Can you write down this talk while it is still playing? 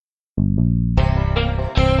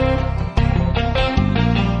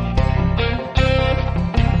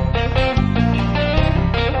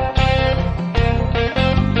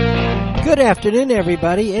afternoon,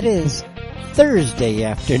 everybody. It is Thursday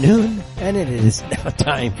afternoon, and it is now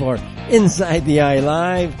time for Inside the Eye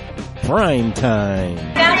Live Prime Time.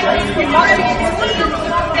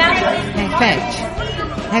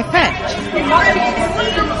 Hey, Fetch.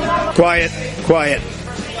 Quiet.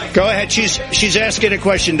 Go ahead. She's asking a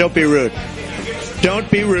question. Don't be rude. Don't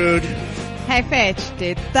be rude. Hey, Fetch,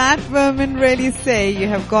 did that woman really say you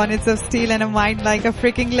have garnets of steel and a mind like a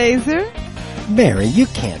freaking laser? Mary, you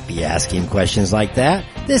can't be asking questions like that.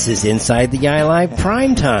 This is Inside the Eye Live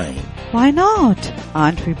Prime Time. Why not?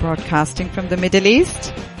 Aren't we broadcasting from the Middle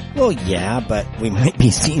East? Well, yeah, but we might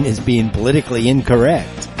be seen as being politically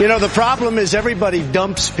incorrect. You know, the problem is everybody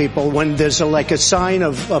dumps people when there's a sign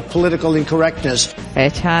of political incorrectness.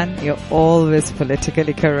 Echan, you're always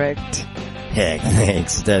politically correct. Heck,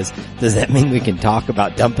 thanks. Does that mean we can talk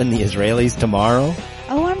about dumping the Israelis tomorrow?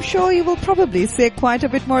 Oh, I'm sure you will probably say quite a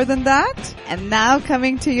bit more than that. And now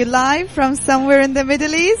coming to you live from somewhere in the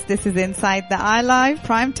Middle East, this is Inside the Eye Live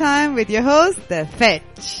Prime Time with your host, The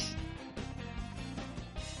Fetch.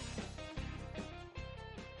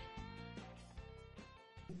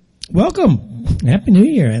 Welcome. Happy New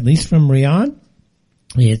Year, at least from Riyadh.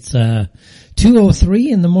 It's 2:03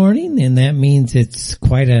 in the morning, and that means it's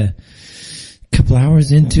quite a couple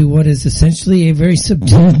hours into what is essentially a very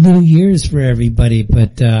subdued New Year's for everybody.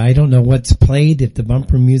 But I don't know what's played, if the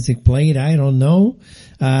bumper music played, I don't know,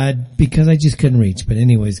 because I just couldn't reach. But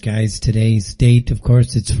anyways, guys, today's date, of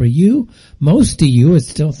course, it's for you. Most of you, it's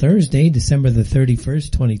still Thursday, December the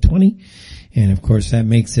 31st, 2020. And of course, that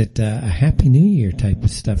makes it a Happy New Year type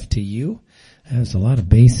of stuff to you. There's a lot of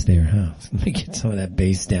bass there, huh? Let me get some of that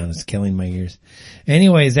bass down. It's killing my ears.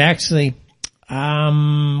 Anyways, actually,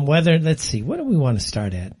 let's see, what do we want to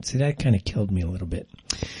start at? See, that kind of killed me a little bit.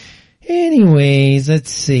 Anyways,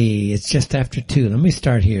 let's see. It's just after 2. Let me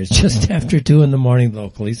start here. It's just after 2 in the morning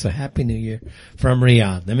locally. So Happy New Year from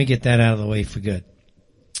Riyadh. Let me get that out of the way for good.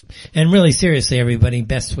 And really seriously, everybody,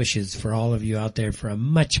 best wishes for all of you out there for a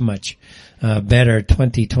much, much better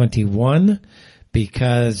 2021,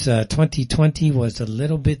 because 2020 was a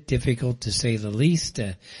little bit difficult, to say the least.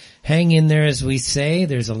 Hang in there, as we say.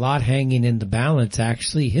 There's a lot hanging in the balance.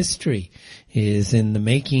 Actually, history is in the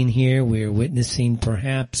making here. We are witnessing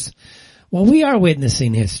we are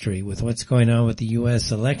witnessing history with what's going on with the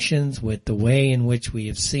U.S. elections, with the way in which we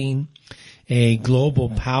have seen a global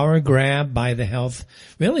power grab by by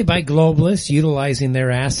globalists utilizing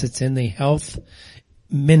their assets in the health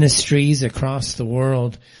ministries across the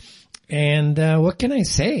world. And what can I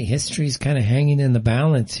say? History's kind of hanging in the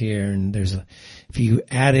balance here, and if you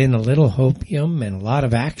add in a little hopium and a lot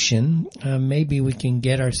of action, maybe we can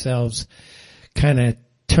get ourselves kind of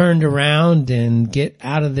turned around and get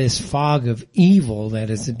out of this fog of evil that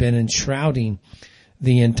has been enshrouding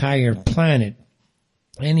the entire planet.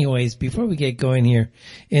 Anyways, before we get going here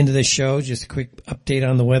into the show, just a quick update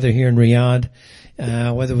on the weather here in Riyadh.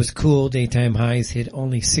 Weather was cool. Daytime highs hit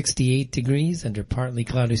only 68 degrees under partly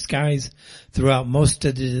cloudy skies throughout most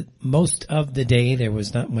of the day. There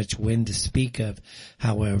was not much wind to speak of,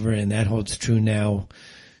 however, and that holds true now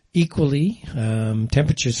equally.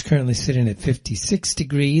 Temperatures currently sitting at 56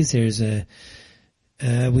 degrees.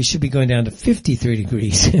 We should be going down to 53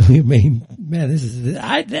 degrees.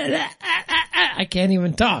 I can't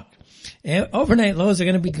even talk. And overnight lows are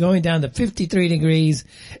going to be going down to 53 degrees,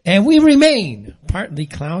 and we remain partly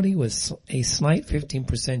cloudy with a slight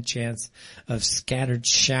 15% chance of scattered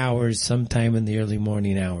showers sometime in the early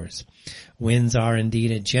morning hours. Winds are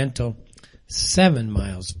indeed a gentle 7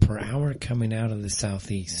 miles per hour coming out of the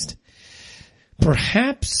southeast.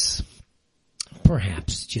 Perhaps,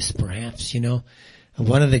 just perhaps,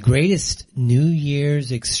 one of the greatest New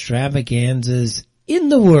Year's extravaganzas in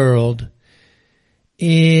the world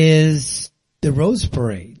is the Rose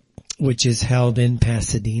Parade, which is held in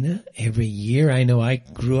Pasadena every year. I know I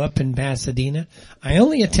grew up in Pasadena. I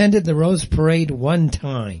only attended the Rose Parade one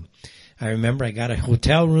time. I remember I got a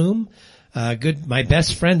hotel room. My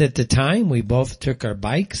best friend at the time, we both took our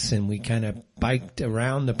bikes and we kind of biked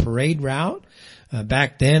around the parade route.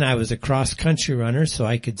 Back then I was a cross-country runner, so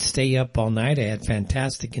I could stay up all night. I had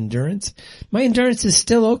fantastic endurance. My endurance is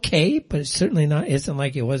still okay, but it's certainly isn't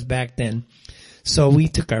like it was back then. So we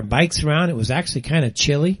took our bikes around. It was actually kind of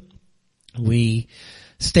chilly. We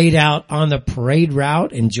stayed out on the parade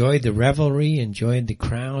route, enjoyed the revelry, enjoyed the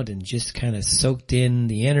crowd, and just kind of soaked in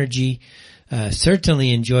the energy.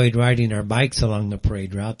 Certainly enjoyed riding our bikes along the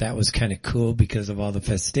parade route. That was kind of cool because of all the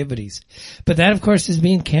festivities. But that, of course, is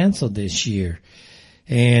being canceled this year.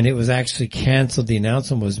 And it was actually canceled. The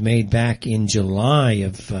announcement was made back in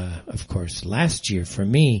July of course, last year for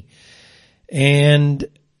me. And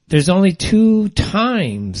there's only 2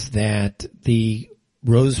 times that the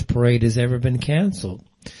Rose Parade has ever been canceled.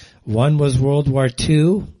 One was World War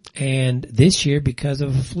II, and this year because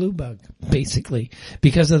of a flu bug, basically,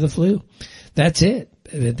 because of the flu. That's it.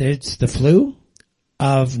 It's the flu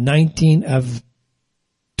of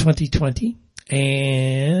 2020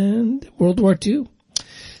 and World War II.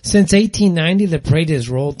 Since 1890, the parade has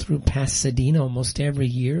rolled through Pasadena almost every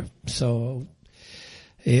year. So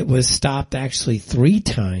it was stopped actually 3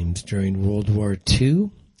 times during World War II.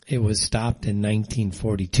 It was stopped in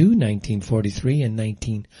 1942, 1943, and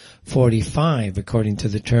 1945, according to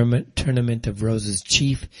the Tournament of Roses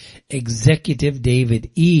chief executive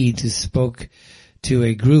David Eads, who spoke to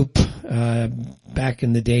a group back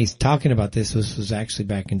in the days talking about this. This was actually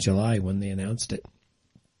back in July when they announced it.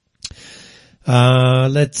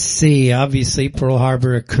 Let's see. Obviously, Pearl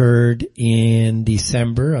Harbor occurred in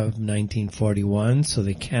December of 1941, so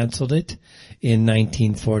they canceled it in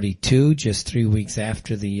 1942, just 3 weeks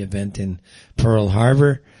after the event in Pearl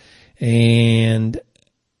Harbor. And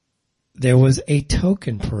there was a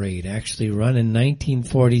token parade actually run in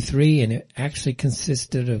 1943, and it actually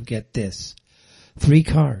consisted of, get this, 3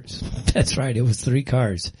 cars. That's right, it was 3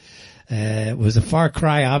 cars. It was a far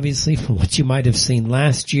cry, obviously, from what you might have seen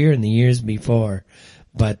last year and the years before.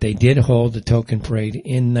 But they did hold the token parade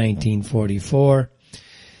in 1944.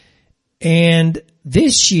 And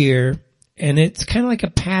this year, and it's kind of like a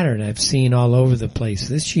pattern I've seen all over the place.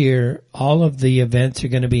 This year, all of the events are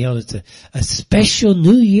going to be held. It's a special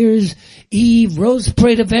New Year's Eve Rose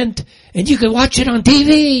Parade event, and you can watch it on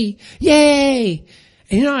TV. Yay!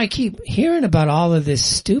 And I keep hearing about all of this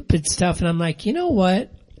stupid stuff, and I'm like, you know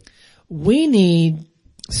what? We need,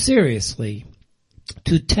 seriously,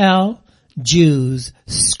 to tell Jews,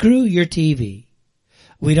 screw your TV.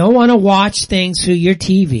 We don't want to watch things through your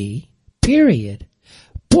TV, period.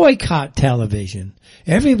 Boycott television.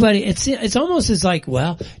 Everybody, it's almost as like,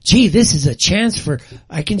 well, gee, this is a chance for,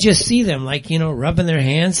 I can just see them like, rubbing their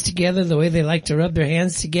hands together the way they like to rub their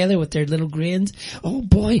hands together with their little grins. Oh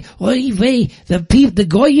boy, the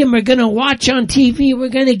Goyim are gonna watch on TV, we're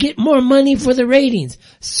gonna get more money for the ratings.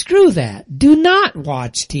 Screw that. Do not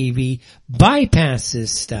watch TV. Bypass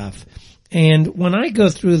this stuff. And when I go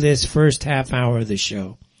through this first half hour of the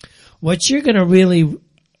show, what you're gonna really,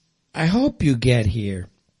 I hope you get here,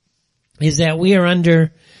 is that we are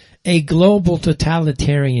under a global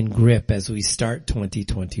totalitarian grip as we start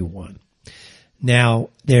 2021. Now,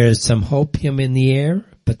 there's some hopium in the air,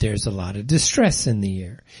 but there's a lot of distress in the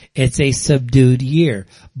air. It's a subdued year,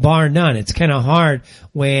 bar none. It's kind of hard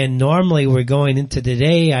when normally we're going into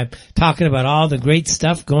today, I'm talking about all the great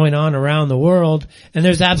stuff going on around the world, and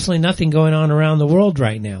there's absolutely nothing going on around the world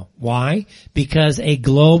right now. Why? Because a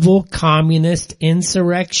global communist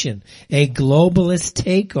insurrection, a globalist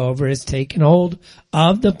takeover has taken hold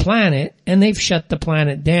of the planet, and they've shut the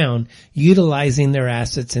planet down, utilizing their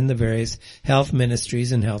assets in the various health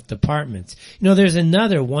ministries and health departments. There's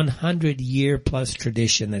another 100-year plus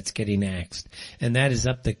tradition that's getting axed, and that is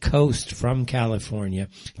up the coast from California,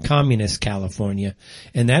 communist California,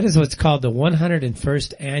 and that is what's called the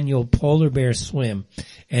 101st Annual Polar Bear Swim,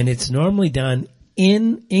 and it's normally done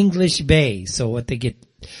in English Bay. So what the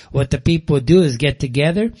people would do is get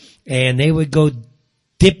together, and they would go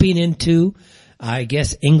dipping into, I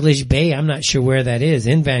guess, English Bay. I'm not sure where that is.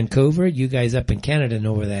 In Vancouver. You guys up in Canada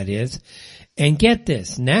know where that is. And get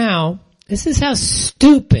this. Now, this is how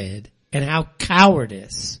stupid and how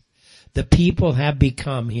cowardice the people have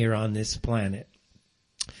become here on this planet.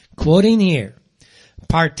 Quoting here,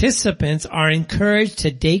 participants are encouraged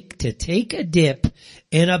to take a dip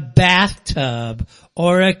in a bathtub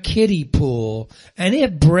or a kiddie pool, and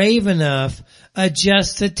if brave enough,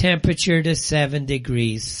 adjust the temperature to 7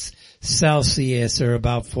 degrees Celsius, or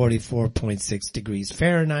about 44.6 degrees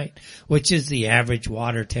Fahrenheit, which is the average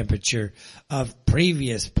water temperature of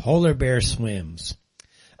previous polar bear swims.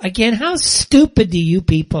 Again, how stupid do you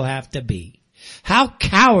people have to be? How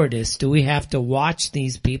cowardice do we have to watch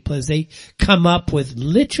these people as they come up with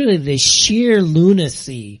literally the sheer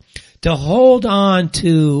lunacy to hold on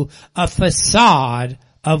to a facade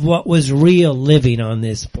of what was real living on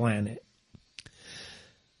this planet?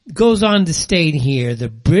 Goes on to state here,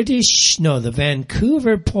 the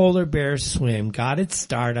Vancouver Polar Bear Swim got its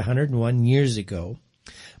start 101 years ago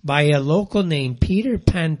by a local named Peter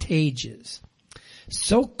Pantages.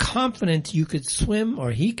 So confident you could swim,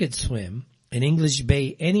 or he could swim, in English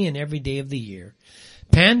Bay any and every day of the year,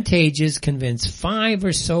 Pantages convinced 5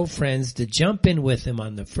 or so friends to jump in with him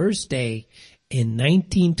on the first day in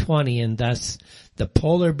 1920, and thus the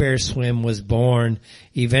Polar Bear Swim was born,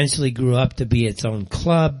 eventually grew up to be its own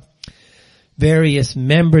club. various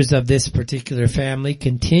members of this particular family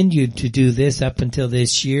continued to do this up until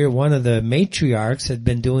this year. One of the matriarchs had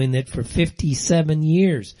been doing it for 57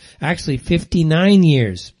 years. Actually, 59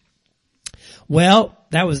 years. Well,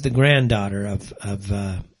 that was the granddaughter of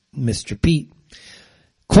Mr. Pete.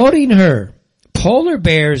 Quoting her, polar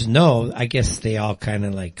bears know, I guess they all kind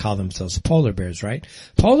of like call themselves polar bears, right?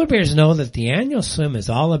 Polar bears know that the annual swim is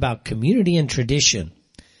all about community and tradition.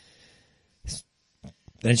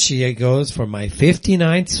 Then she goes, for my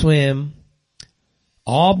 59th swim,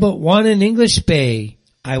 all but one in English Bay,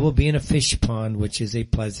 I will be in a fish pond, which is a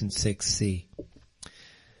pleasant 6C.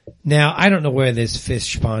 Now, I don't know where this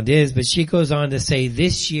fish pond is, but she goes on to say,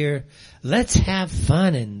 this year, let's have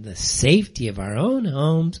fun in the safety of our own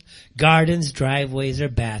homes, gardens, driveways, or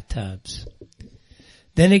bathtubs.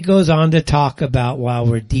 Then it goes on to talk about, while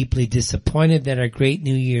we're deeply disappointed that our great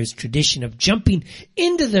New Year's tradition of jumping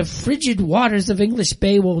into the frigid waters of English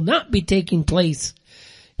Bay will not be taking place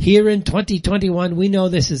here in 2021, we know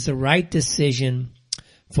this is the right decision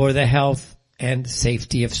for the health and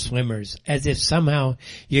safety of swimmers. As if somehow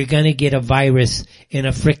you're going to get a virus in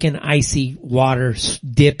a frickin' icy water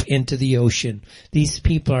dip into the ocean. These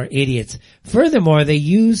people are idiots. Furthermore, they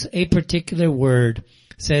use a particular word.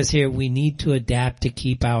 Says here, we need to adapt to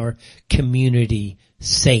keep our community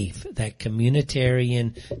safe. That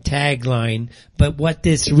communitarian tagline. But what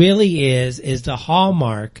this really is the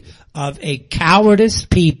hallmark of a cowardice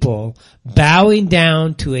people bowing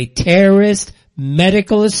down to a terrorist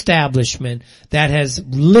medical establishment that has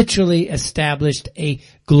literally established a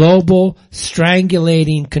global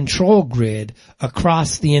strangulating control grid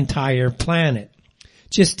across the entire planet.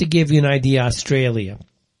 Just to give you an idea, Australia.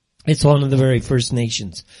 It's one of the very first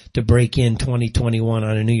nations to break in 2021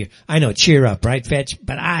 on a new year. I know, cheer up, right, Fetch?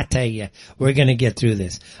 But I tell you, we're going to get through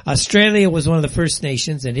this. Australia was one of the first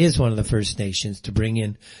nations, and is one of the first nations to bring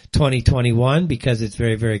in 2021 because it's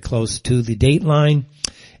very, very close to the date line.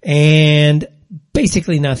 And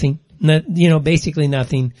basically nothing. Basically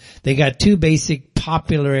nothing. They got two basic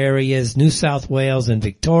popular areas, New South Wales and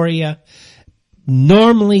Victoria.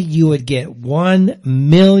 Normally you would get 1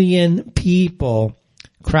 million people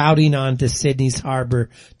crowding onto Sydney's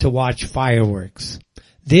harbor to watch fireworks.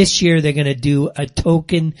 This year they're going to do a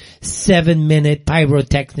token 7-minute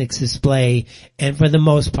pyrotechnics display, and for the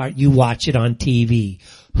most part you watch it on TV.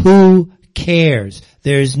 Who cares?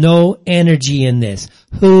 There's no energy in this.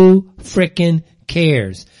 Who frickin'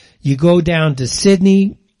 cares? You go down to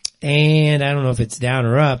Sydney, and I don't know if it's down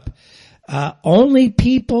or up, only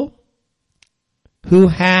people who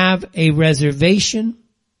have a reservation.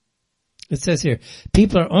 It says here,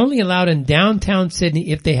 people are only allowed in downtown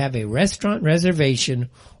Sydney if they have a restaurant reservation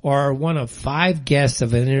or are one of 5 guests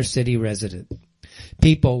of an inner city resident.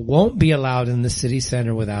 People won't be allowed in the city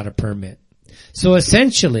center without a permit. So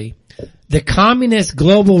essentially, the communist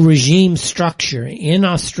global regime structure in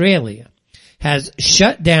Australia has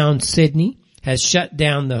shut down Sydney, has shut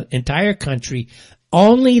down the entire country.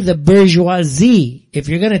 Only the bourgeoisie, if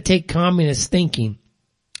you're going to take communist thinking,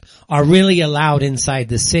 are really allowed inside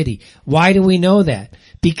the city. Why do we know that?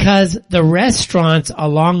 Because the restaurants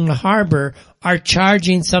along the harbor are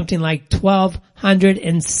charging something like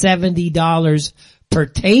 $1,270 per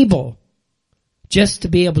table just to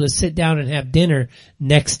be able to sit down and have dinner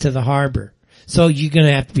next to the harbor. So you're going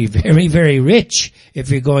to have to be very, very rich if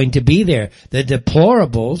you're going to be there. The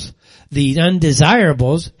deplorables, the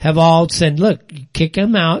undesirables have all said, look, kick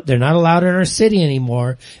them out. They're not allowed in our city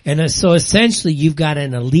anymore. And so essentially you've got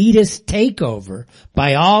an elitist takeover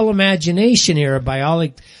by all imagination here, by all,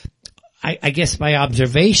 I guess by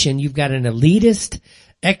observation, you've got an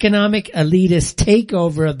economic elitist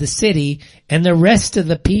takeover of the city, and the rest of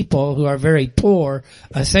the people who are very poor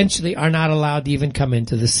essentially are not allowed to even come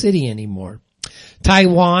into the city anymore.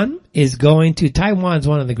 Taiwan's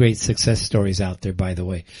one of the great success stories out there, by the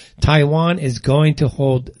way. Taiwan is going to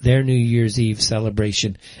hold their New Year's Eve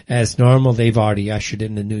celebration as normal. They've already ushered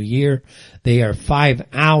in the new year. They are 5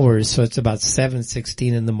 hours, so it's about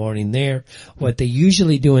 7:16 in the morning there. What they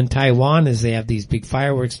usually do in Taiwan is they have these big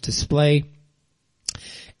fireworks display,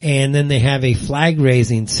 and then they have a flag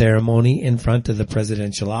raising ceremony in front of the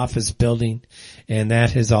presidential office building, and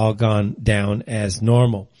that has all gone down as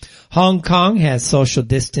normal. Hong Kong has social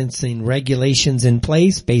distancing regulations in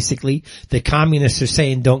place. Basically, the communists are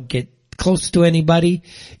saying don't get close to anybody.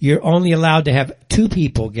 You're only allowed to have 2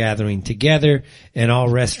 people gathering together, and all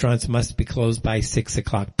restaurants must be closed by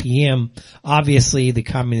 6:00 p.m. Obviously, the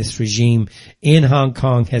communist regime in Hong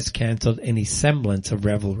Kong has canceled any semblance of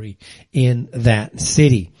revelry in that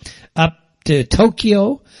city. Up to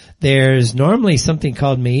Tokyo, there's normally something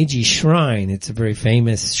called Meiji Shrine. It's a very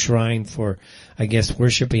famous shrine for, I guess,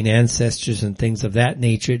 worshiping ancestors and things of that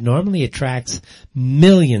nature. It normally attracts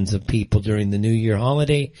millions of people during the New Year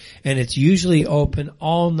holiday, and it's usually open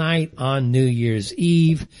all night on New Year's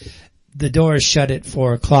Eve. The doors shut at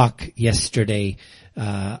 4:00 yesterday,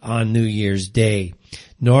 on New Year's Day.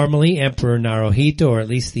 Normally, Emperor Naruhito, or at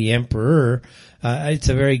least the emperor, it's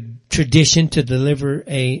a very tradition to deliver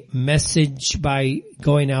a message by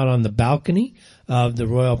going out on the balcony of the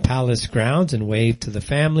royal palace grounds and wave to the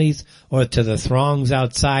families or to the throngs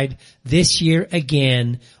outside. This year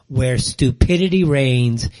again, where stupidity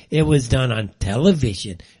reigns, it was done on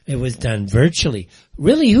television. It was done virtually.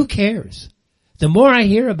 Really, who cares? The more I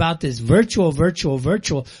hear about this virtual,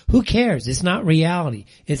 who cares? It's not reality.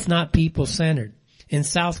 It's not people-centered. In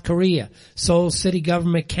South Korea, Seoul city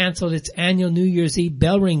government canceled its annual New Year's Eve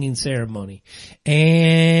bell ringing ceremony.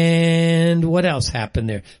 And what else happened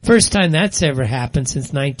there? First time that's ever happened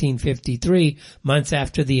since 1953, months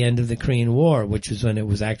after the end of the Korean War, which was when it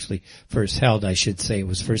was actually first held, I should say. It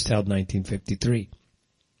was first held in 1953.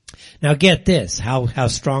 Now get this, how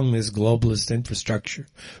strong this globalist infrastructure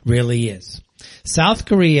really is. South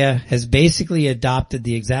Korea has basically adopted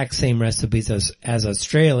the exact same recipes as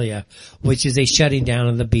Australia, which is a shutting down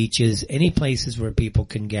of the beaches, any places where people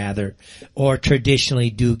can gather or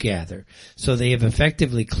traditionally do gather. So they have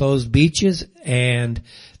effectively closed beaches, and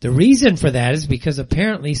the reason for that is because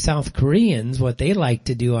apparently South Koreans, what they like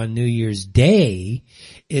to do on New Year's Day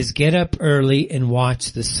is get up early and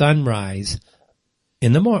watch the sunrise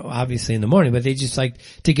in the morning, obviously in the morning, but they just like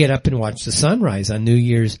to get up and watch the sunrise on New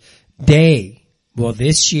Year's Day. Well,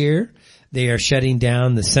 this year they are shutting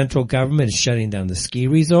down, the central government is shutting down the ski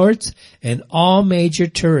resorts and all major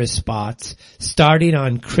tourist spots starting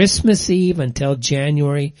on Christmas Eve until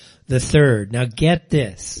January the 3rd. Now get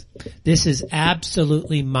this. This is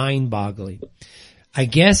absolutely mind-boggling. I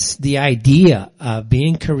guess the idea of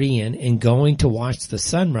being Korean and going to watch the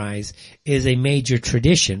sunrise is a major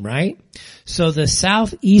tradition, right? So the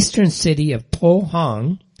southeastern city of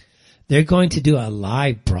Pohang, they're going to do a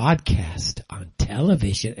live broadcast on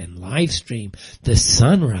television and live stream the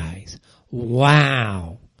sunrise.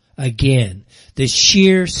 Wow. Again, the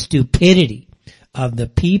sheer stupidity of the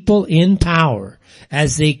people in power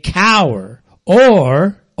as they cower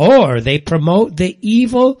or they promote the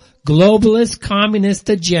evil globalist communist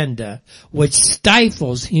agenda which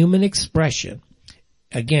stifles human expression.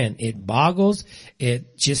 Again, it boggles,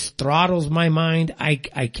 it just throttles my mind. I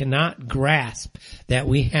cannot grasp that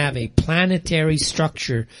we have a planetary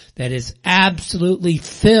structure that is absolutely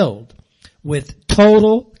filled with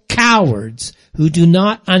total cowards who do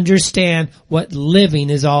not understand what living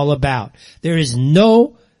is all about. There is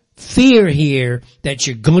no fear here that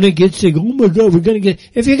you're gonna get sick. Oh my God,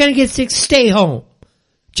 if you're gonna get sick, stay home.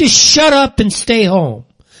 Just shut up and stay home.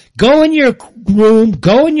 Go in your room,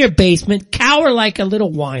 go in your basement, cower like a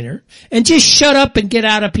little whiner, and just shut up and get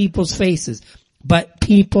out of people's faces. But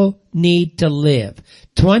people need to live.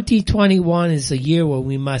 2021 is a year where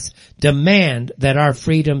we must demand that our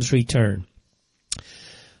freedoms return.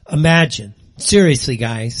 Imagine, seriously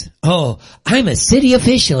guys, oh, I'm a city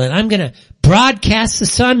official and I'm gonna broadcast the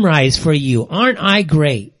sunrise for you. Aren't I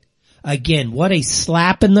great? Again, what a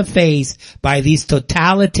slap in the face by these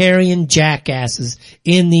totalitarian jackasses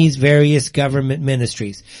in these various government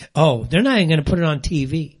ministries. Oh, they're not even going to put it on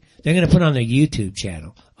TV. They're going to put it on their YouTube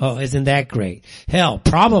channel. Oh, isn't that great? Hell,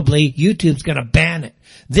 probably YouTube's going to ban it.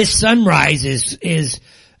 This sunrise is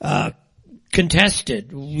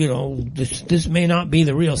contested. You know, this may not be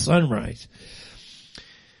the real sunrise.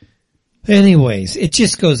 Anyways, it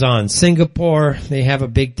just goes on. Singapore, they have a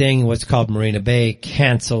big thing, what's called Marina Bay,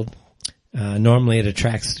 canceled. Normally it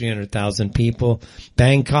attracts 300,000 people.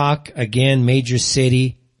 Bangkok, again, major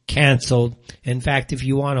city, canceled. In fact, if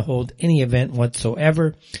you want to hold any event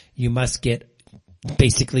whatsoever, you must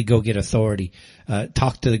basically go get authority.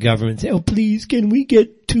 Talk to the government, say, oh please, can we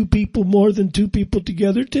get more than two people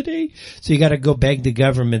together today? So you gotta go beg the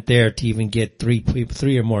government there to even get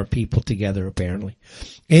three or more people together apparently.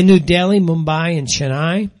 In New Delhi, Mumbai, and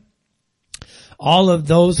Chennai, all of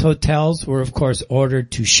those hotels were, of course,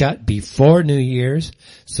 ordered to shut before New Year's.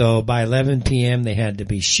 So by 11 p.m. they had to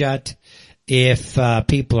be shut. If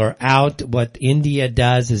people are out, what India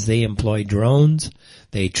does is they employ drones.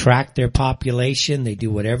 They track their population. They do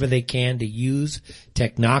whatever they can to use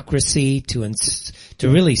technocracy to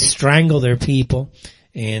really strangle their people.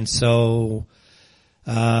 And so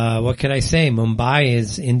what can I say? Mumbai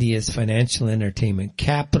is India's financial entertainment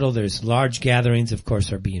capital. There's large gatherings, of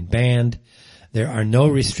course, are being banned. There are no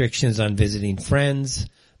restrictions on visiting friends.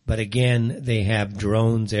 But again, they have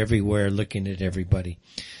drones everywhere looking at everybody.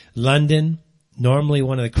 London, normally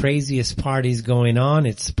one of the craziest parties going on.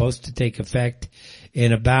 It's supposed to take effect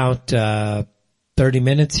in about 30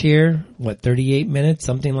 minutes here. 38 minutes,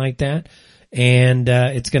 something like that. And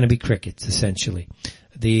it's going to be crickets, essentially.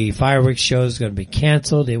 The fireworks show is going to be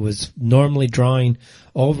canceled. It was normally drawing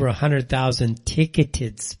over 100,000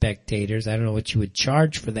 ticketed spectators. I don't know what you would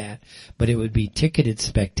charge for that, but it would be ticketed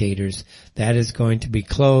spectators. That is going to be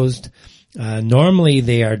closed. Normally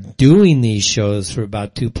they are doing these shows for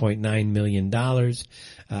about $2.9 million.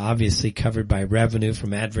 Obviously covered by revenue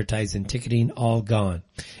from advertising, ticketing, all gone.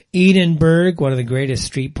 Edinburgh, one of the greatest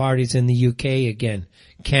street parties in the UK, again,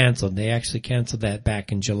 canceled. They actually canceled that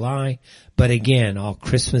back in July. But again, all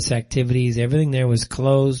Christmas activities, everything there was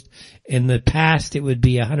closed. In the past, it would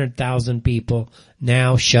be 100,000 people,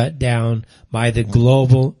 now shut down by the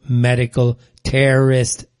global medical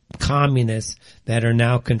terrorist communists that are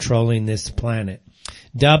now controlling this planet.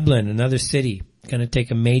 Dublin, another city, going to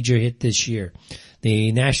take a major hit this year.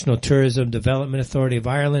 The National Tourism Development Authority of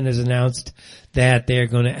Ireland has announced that they're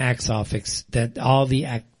going to axe off, that all the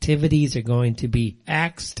activities are going to be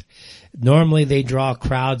axed. Normally they draw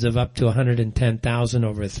crowds of up to 110,000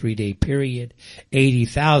 over a 3-day period,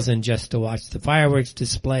 80,000 just to watch the fireworks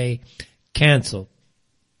display, canceled.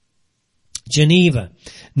 Geneva,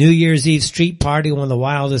 New Year's Eve street party, one of the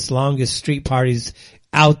wildest, longest street parties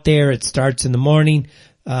out there. It starts in the morning.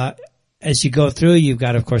 As you go through, you've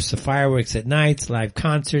got, of course, the fireworks at nights, live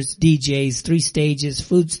concerts, DJs, 3 stages,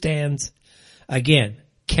 food stands. Again,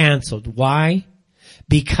 canceled. Why?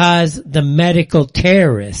 Because the medical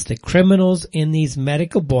terrorists, the criminals in these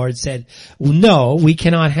medical boards said, no, we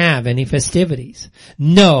cannot have any festivities.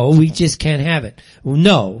 No, we just can't have it.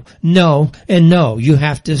 No, and no. You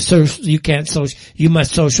have to, you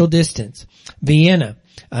must social distance. Vienna,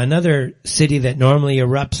 another city that normally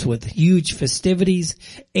erupts with huge festivities,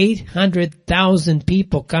 800,000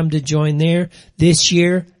 people come to join there. This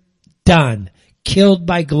year, done. Killed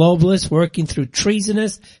by globalists working through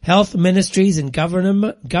treasonous health ministries and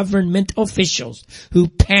government officials who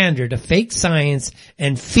pander to fake science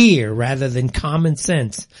and fear rather than common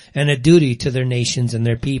sense and a duty to their nations and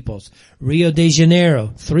their peoples. Rio de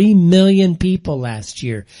Janeiro, 3 million people last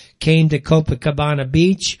year came to Copacabana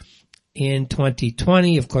Beach in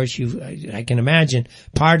 2020. Of course, I can imagine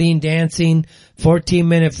partying, dancing,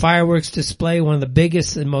 14-minute fireworks display, one of the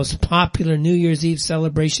biggest and most popular New Year's Eve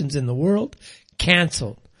celebrations in the world.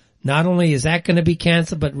 Canceled. Not only is that going to be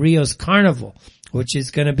canceled, but Rio's Carnival, which is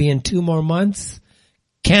going to be in 2 more months,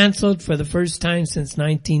 canceled for the first time since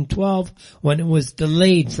 1912 when it was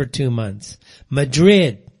delayed for 2 months.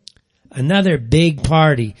 Madrid, another big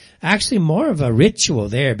party. Actually more of a ritual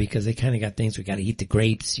there because they kind of got things. We got to eat the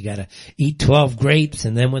grapes. You got to eat 12 grapes.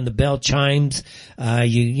 And then when the bell chimes,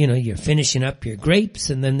 you're finishing up your grapes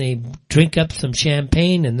and then they drink up some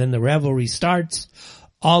champagne and then the revelry starts.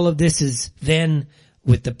 All of this is then,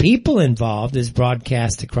 with the people involved, is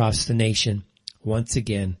broadcast across the nation. Once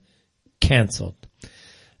again, canceled.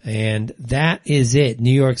 And that is it.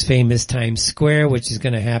 New York's famous Times Square, which is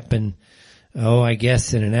going to happen, I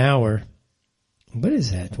guess in an hour. What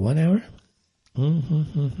is that? 1 hour?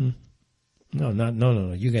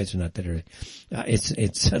 No. You guys are not that early.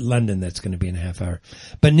 It's London that's going to be in a half hour.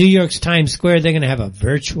 But New York's Times Square, they're going to have a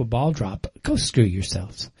virtual ball drop. Go screw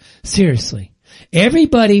yourselves. Seriously.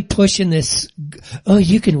 Everybody pushing this,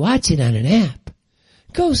 you can watch it on an app.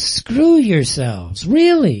 Go screw yourselves.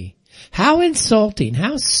 Really? How insulting.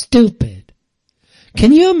 How stupid.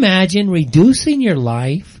 Can you imagine reducing your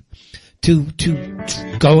life to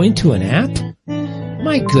going to an app?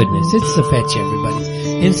 My goodness, it's the fetch,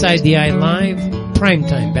 everybody. Inside the Eye Live, prime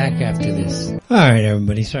time, back after this. All right,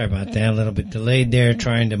 everybody, sorry about that. A little bit delayed there,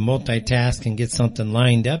 trying to multitask and get something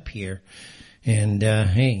lined up here. And,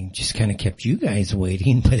 hey, just kind of kept you guys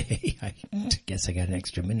waiting, but hey, I guess I got an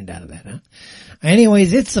extra minute out of that, huh?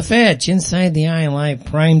 Anyways, it's the fetch, Inside the Eye Live,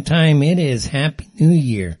 prime time. It is Happy New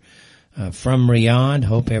Year. From Riyadh.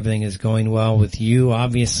 Hope everything is going well with you.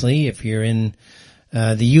 Obviously, if you're in,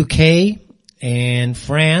 the UK and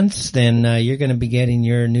France, then, you're going to be getting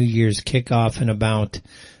your New Year's kickoff in about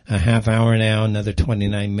a half hour now, another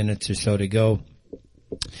 29 minutes or so to go.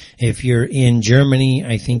 If you're in Germany,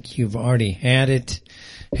 I think you've already had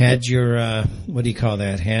your, what do you call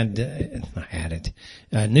that?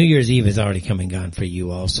 New Year's Eve is already come and gone for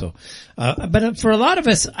you also. But for a lot of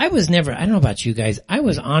us, I don't know about you guys, I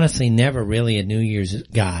was honestly never really a New Year's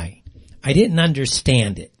guy. I didn't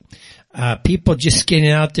understand it. People just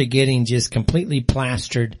getting out there getting just completely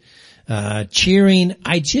plastered, cheering.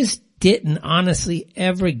 I just didn't honestly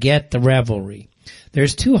ever get the revelry.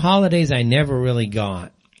 There's 2 holidays I never really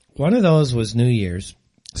got. one of those was New Year's.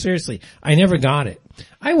 Seriously, I never got it.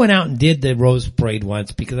 I went out and did the Rose Parade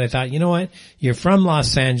once because I thought, you know what? You're from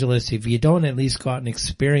Los Angeles. If you don't at least go out and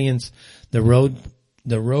experience the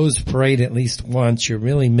Rose Parade at least once, you're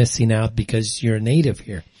really missing out because you're a native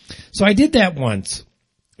here. So I did that once.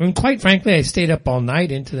 And quite frankly, I stayed up all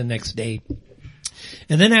night into the next day.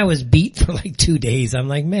 And then I was beat for like 2 days. I'm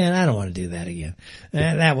like, man, I don't want to do that again.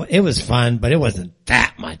 It was fun, but it wasn't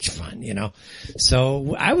that much fun, you know.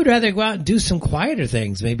 So I would rather go out and do some quieter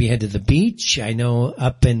things. Maybe head to the beach. I know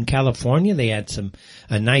up in California they had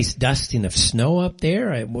a nice dusting of snow up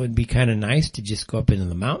there. It would be kind of nice to just go up into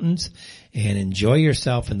the mountains and enjoy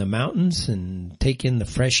yourself in the mountains and take in the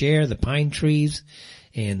fresh air, the pine trees,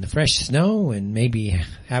 and the fresh snow, and maybe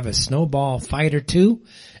have a snowball fight or two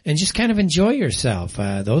and just kind of enjoy yourself.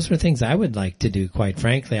 Those were things I would like to do, quite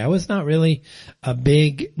frankly. I was not really a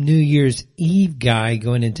big New Year's Eve guy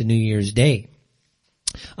going into New Year's Day.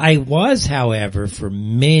 I was, however, for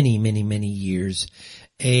many, many, many years,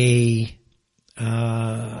 a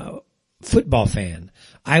football fan.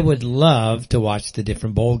 I would love to watch the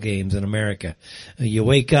different bowl games in America. You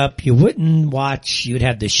wake up, you'd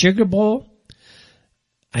have the Sugar Bowl.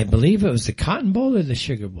 I believe it was the Cotton Bowl or the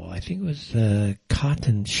Sugar Bowl. I think it was the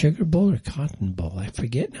Sugar Bowl or Cotton Bowl. I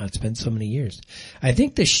forget now. It's been so many years. I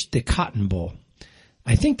think the Cotton Bowl.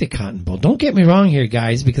 I think the Cotton Bowl. Don't get me wrong here,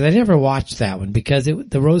 guys, because I never watched that one because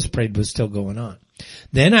the Rose Parade was still going on.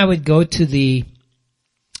 Then I would go to the,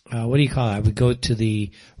 I would go to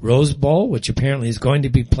the Rose Bowl, which apparently is going to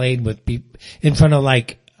be played in front of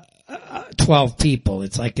like 12 people.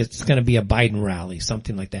 It's like it's going to be a Biden rally,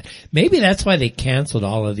 something like that. Maybe that's why they canceled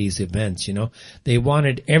all of these events, you know. They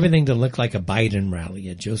wanted everything to look like a Biden rally,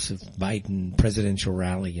 a Joseph Biden presidential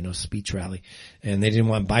rally, you know, speech rally. And they didn't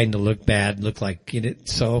want Biden to look bad, look like it.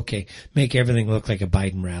 So, okay, make everything look like a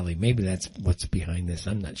Biden rally. Maybe that's what's behind this.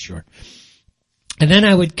 I'm not sure. And then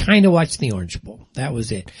I would kind of watch the Orange Bowl. That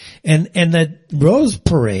was it. And the Rose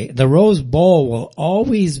Parade, the Rose Bowl will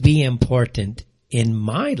always be important in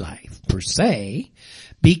my life, per se,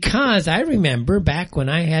 because I remember back when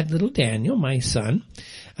I had little Daniel, my son,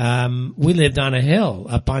 we lived on a hill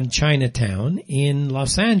up on Chinatown in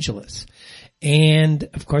Los Angeles. And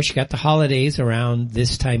of course you got the holidays around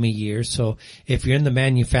this time of year. So if you're in the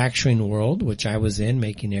manufacturing world, which I was in,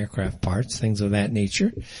 making aircraft parts, things of that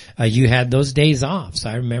nature, you had those days off. So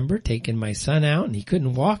I remember taking my son out and he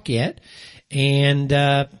couldn't walk yet. And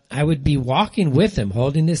I would be walking with him,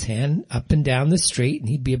 holding his hand up and down the street, and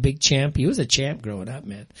he'd be a big champ. He was a champ growing up,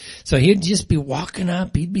 man. So he'd just be walking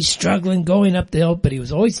up. He'd be struggling going up the hill, but he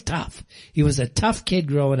was always tough. He was a tough kid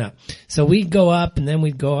growing up. So we'd go up, and then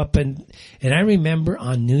we'd go up, and I remember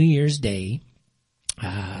on New Year's Day,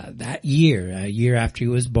 that year, a year after he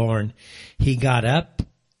was born, he got up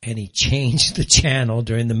and he changed the channel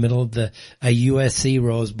during the middle of a USC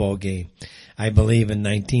Rose Bowl game. I believe in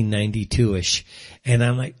 1992-ish. And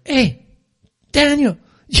I'm like, hey, Daniel,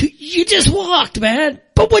 you just walked, man.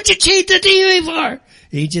 But what'd you change the TV for?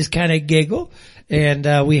 He just kind of giggled.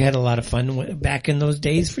 And we had a lot of fun back in those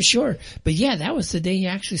days for sure. But yeah, that was the day he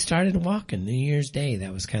actually started walking, New Year's Day.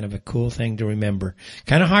 That was kind of a cool thing to remember.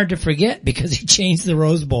 Kind of hard to forget because he changed the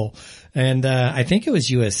Rose Bowl. And I think it was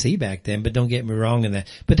USC back then, but don't get me wrong in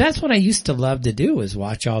that. But that's what I used to love to do, is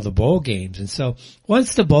watch all the bowl games. And so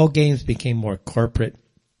once the bowl games became more corporate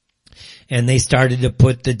and they started to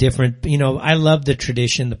put the different, you know, I love the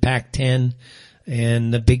tradition, the Pac-10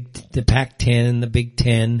 and the Pac-10 and the Big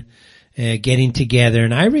Ten getting together.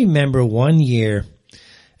 And I remember one year,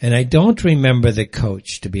 and I don't remember the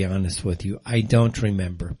coach, to be honest with you. I don't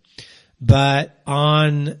remember. But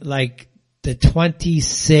on like the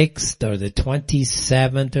 26th or the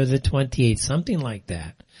 27th or the 28th, something like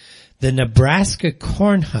that, the Nebraska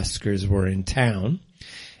Cornhuskers were in town,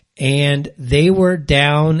 and they were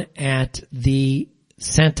down at the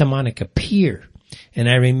Santa Monica Pier. And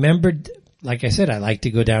I remembered, like I said, I like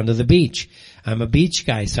to go down to the beach. I'm a beach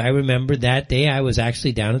guy, so I remember that day I was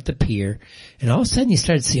actually down at the pier, and all of a sudden you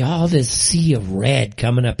started to see all this sea of red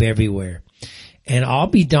coming up everywhere. And I'll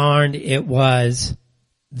be darned, it was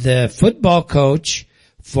the football coach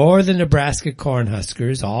for the Nebraska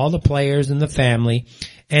Cornhuskers, all the players and the family,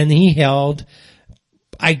 and he held,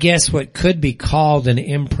 I guess, what could be called an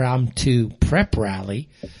impromptu prep rally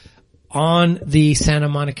on the Santa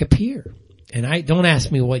Monica Pier. And don't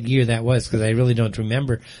ask me what year that was, because I really don't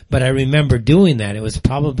remember, but I remember doing that. It was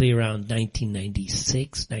probably around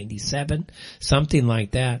 1996, 97, something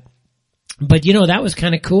like that. But you know, that was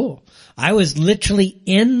kind of cool. I was literally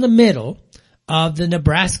in the middle of the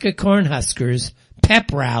Nebraska Cornhuskers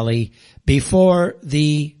pep rally before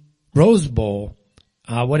the Rose Bowl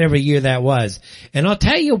whatever year that was. And I'll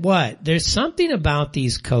tell you what, there's something about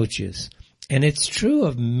these coaches, and it's true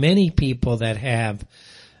of many people that have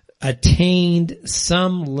attained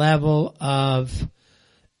some level of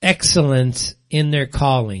excellence in their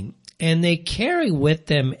calling, and they carry with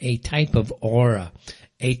them a type of aura,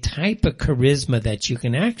 a type of charisma that you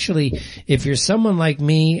can actually, if you're someone like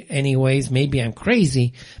me anyways, maybe I'm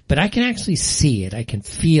crazy, but I can actually see it. I can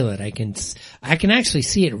feel it. I can actually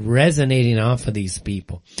see it resonating off of these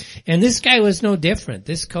people. And this guy was no different.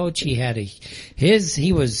 This coach, he had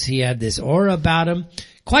he had this aura about him.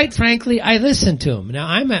 Quite frankly, I listened to him. Now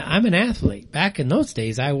I'm an athlete. Back in those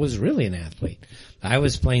days, I was really an athlete. I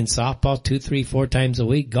was playing softball 2, 3, 4 times a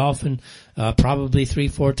week, golfing, probably 3,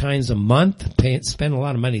 4 times a month, spent a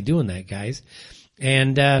lot of money doing that, guys.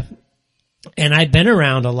 And I'd been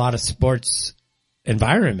around a lot of sports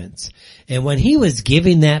environments. And when he was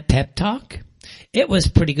giving that pep talk, it was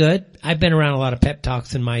pretty good. I've been around a lot of pep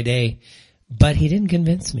talks in my day, but he didn't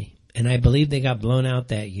convince me. And I believe they got blown out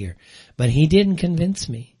that year, but he didn't convince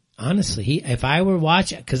me. Honestly, if I were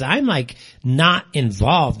watching, cause I'm like not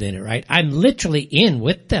involved in it, right? I'm literally in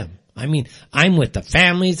with them. I mean, I'm with the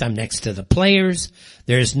families. I'm next to the players.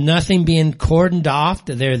 There's nothing being cordoned off.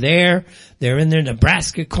 They're there. They're in their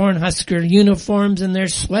Nebraska Cornhusker uniforms and their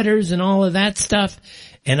sweaters and all of that stuff.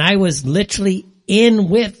 And I was literally in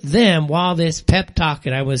with them while this pep talk,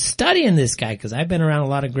 and I was studying this guy because I've been around a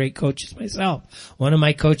lot of great coaches myself. One of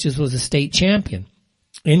my coaches was a state champion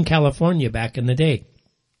in California back in the day.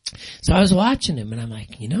 So I was watching him, and I'm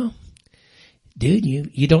like, dude,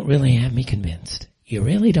 you don't really have me convinced. You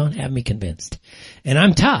really don't have me convinced. And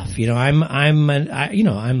I'm tough.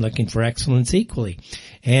 I'm looking for excellence equally.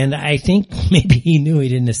 And I think maybe he knew he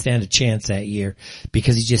didn't stand a chance that year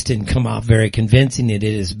because he just didn't come off very convincing. He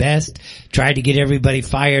did his best, tried to get everybody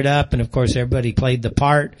fired up, and of course everybody played the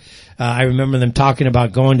part. I remember them talking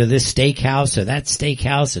about going to this steakhouse or that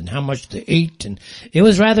steakhouse and how much to eat, and it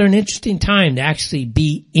was rather an interesting time to actually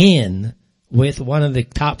be in with one of the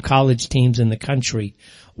top college teams in the country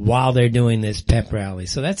while they're doing this pep rally.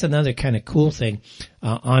 So that's another kind of cool thing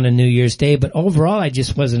on a New Year's Day. But overall, I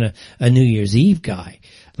just wasn't a New Year's Eve guy.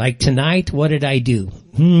 Like tonight, what did I do?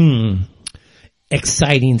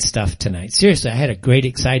 Exciting stuff tonight. Seriously, I had a great,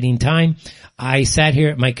 exciting time. I sat here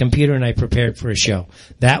at my computer and I prepared for a show.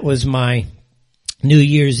 That was my New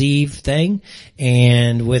Year's Eve thing.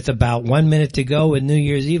 And with about 1 minute to go with New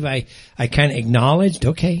Year's Eve, I kind of acknowledged,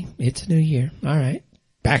 okay, it's a new year. All right.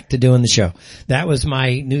 Back to doing the show. That was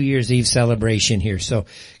my New Year's Eve celebration here. So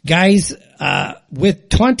guys, with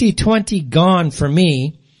 2020 gone for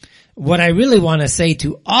me, what I really want to say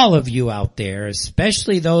to all of you out there,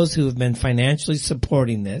 especially those who have been financially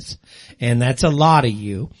supporting this, and that's a lot of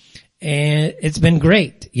you, and it's been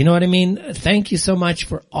great. You know what I mean? Thank you so much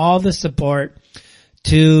for all the support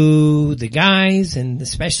to the guys and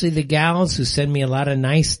especially the gals who send me a lot of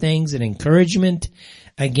nice things and encouragement.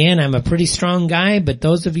 Again, I'm a pretty strong guy, but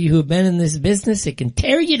those of you who have been in this business, it can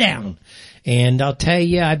tear you down. And I'll tell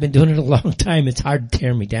you, I've been doing it a long time. It's hard to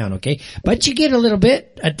tear me down, okay? But you get a little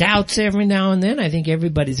bit of doubts every now and then. I think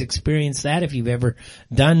everybody's experienced that. If you've ever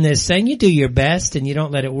done this thing, you do your best and you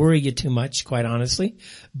don't let it worry you too much, quite honestly.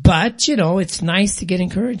 But, it's nice to get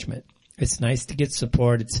encouragement. It's nice to get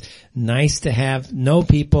support. It's nice to know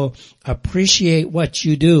people appreciate what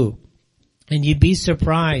you do. And you'd be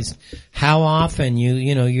surprised how often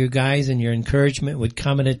you guys and your encouragement would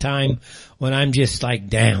come at a time when I'm just like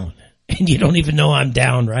down. And you don't even know I'm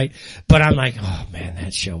down, right? But I'm like, oh man,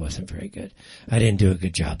 that show wasn't very good. I didn't do a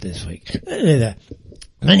good job this week. And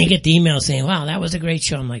then you get the email saying, wow, that was a great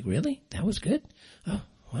show. I'm like, really? That was good? Oh,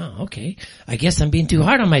 wow, okay. I guess I'm being too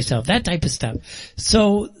hard on myself, that type of stuff.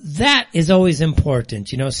 So that is always important.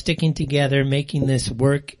 Sticking together, making this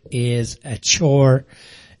work is a chore.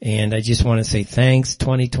 And I just want to say thanks.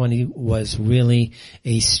 2020 was really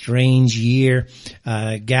a strange year.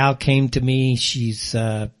 Gal came to me. She's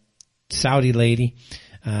Saudi lady,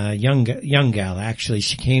 young gal actually.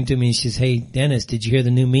 She came to me and she says, hey Dennis, did you hear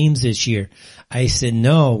the new memes this year? I said,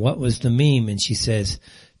 no, what was the meme? And she says,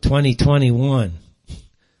 2021,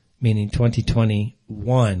 meaning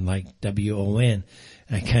 2021, like WON. And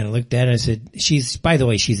I kind of looked at her and I said, by the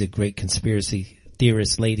way, she's a great conspiracy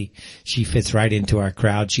theorist lady. She fits right into our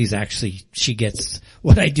crowd. She gets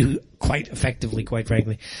what I do quite effectively, quite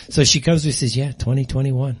frankly. So she comes to me and says, yeah,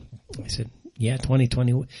 2021. I said, yeah,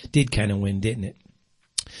 2020 did kind of win, didn't it?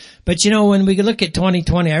 But when we look at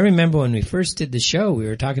 2020, I remember when we first did the show, we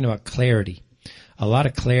were talking about clarity, a lot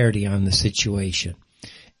of clarity on the situation.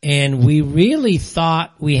 And we really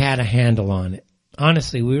thought we had a handle on it.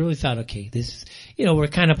 Honestly, we really thought, okay, this is, we're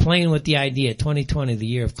kind of playing with the idea, 2020, the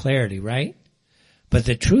year of clarity, right? But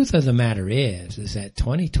the truth of the matter is that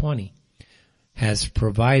 2020 has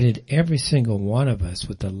provided every single one of us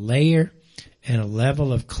with a layer and a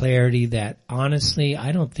level of clarity that honestly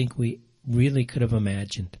I don't think we really could have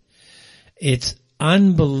imagined. It's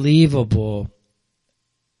unbelievable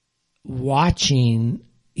watching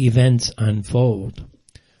events unfold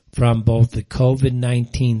from both the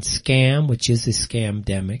COVID-19 scam, which is a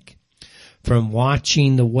scamdemic, from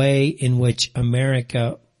watching the way in which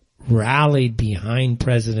America rallied behind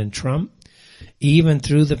President Trump, even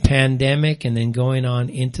through the pandemic and then going on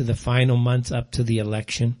into the final months up to the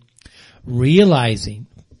election, realizing,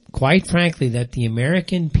 quite frankly, that the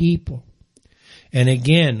American people, and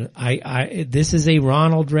again, this is a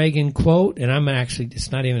Ronald Reagan quote, and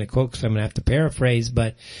it's not even a quote because I'm going to have to paraphrase,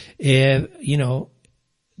 but the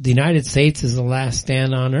United States is the last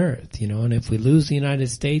stand on earth, and if we lose the United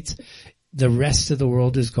States, the rest of the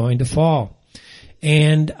world is going to fall.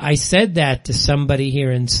 And I said that to somebody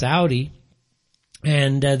here in Saudi,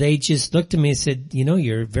 and they just looked at me and said,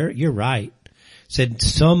 you're right. Said,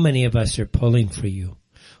 so many of us are pulling for you.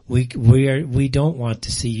 We don't want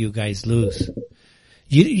to see you guys lose.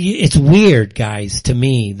 It's weird, guys, to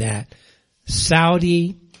me that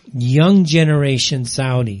young generation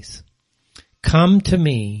Saudis come to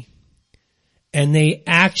me and they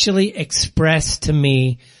actually express to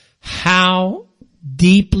me how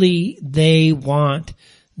deeply they want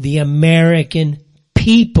the American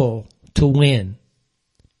people to win.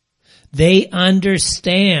 They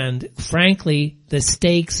understand, frankly, the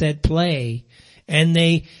stakes at play, and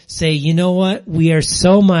they say, you know what, we are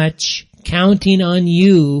so much counting on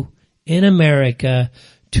you in America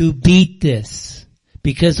to beat this,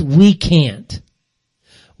 because we can't.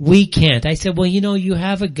 We can't. I said, well, you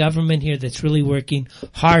have a government here that's really working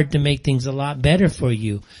hard to make things a lot better for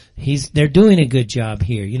you. They're doing a good job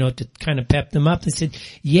here, to kind of pep them up. They said,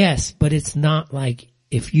 yes, but it's not like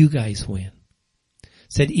if you guys win.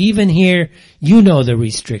 Said, even here, the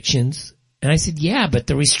restrictions. And I said, yeah, but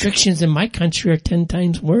the restrictions in my country are 10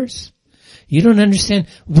 times worse. You don't understand.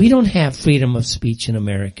 We don't have freedom of speech in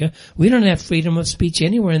America. We don't have freedom of speech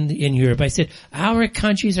anywhere in Europe. I said, our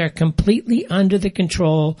countries are completely under the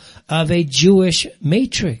control of a Jewish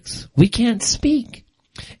matrix. We can't speak.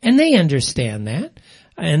 And they understand that.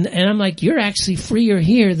 And I'm like, you're actually freer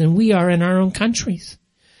here than we are in our own countries.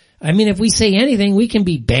 I mean, if we say anything, we can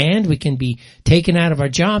be banned, we can be taken out of our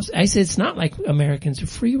jobs. I said, it's not like Americans are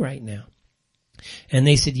free right now. And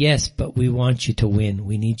they said, yes, but we want you to win.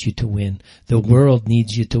 We need you to win. The world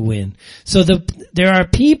needs you to win. So there are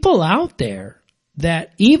people out there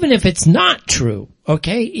that even if it's not true,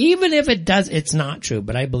 okay, even if it's not true,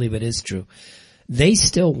 but I believe it is true, they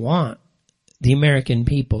still want the American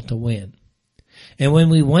people to win. And when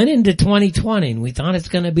we went into 2020 and we thought it's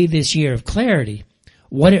going to be this year of clarity,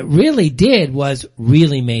 what it really did was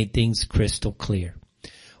really made things crystal clear.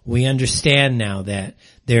 We understand now that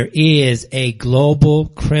there is a global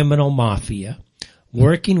criminal mafia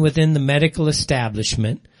working within the medical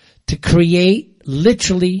establishment to create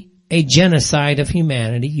literally a genocide of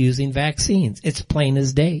humanity using vaccines. It's plain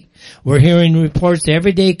as day. We're hearing reports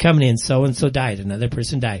every day coming in, so-and-so died, another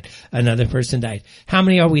person died, another person died. How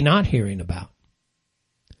many are we not hearing about?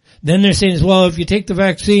 Then they're saying, well, if you take the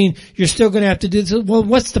vaccine, you're still going to have to do this. Well,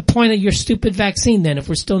 what's the point of your stupid vaccine then if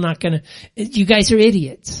we're still not going to? You guys are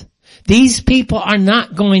idiots. These people are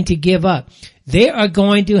not going to give up. They are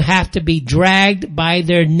going to have to be dragged by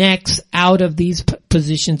their necks out of these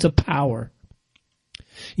positions of power.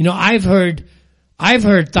 I've heard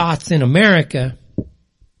thoughts in America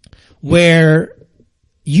where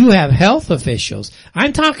you have health officials.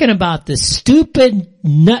 I'm talking about the stupid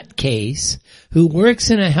nutcase who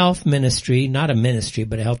works in a health ministry, not a ministry,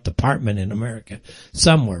 but a health department in America,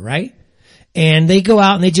 somewhere, right? And they go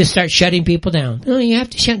out and they just start shutting people down. Oh, you have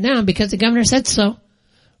to shut down because the governor said so.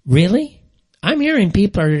 Really? I'm hearing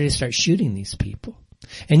people are ready to start shooting these people.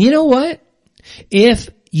 And you know what? If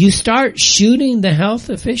you start shooting the health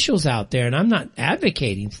officials out there, and I'm not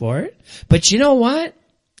advocating for it, but you know what?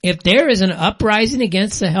 If there is an uprising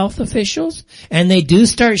against the health officials and they do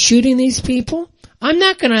start shooting these people, I'm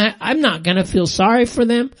not gonna feel sorry for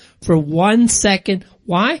them for 1 second.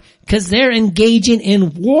 Why? Because they're engaging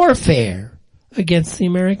in warfare against the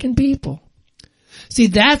American people. See,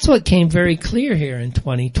 that's what came very clear here in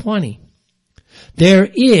 2020. There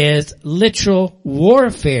is literal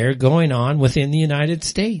warfare going on within the United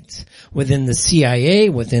States, within the CIA,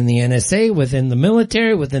 within the NSA, within the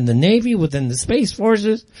military, within the Navy, within the Space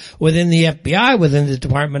Forces, within the FBI, within the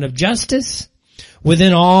Department of Justice,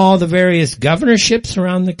 within all the various governorships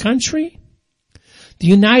around the country. The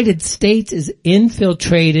United States is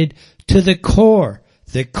infiltrated to the core.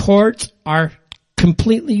 The courts are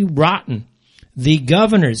completely rotten. The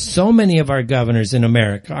governors, so many of our governors in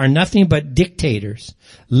America are nothing but dictators,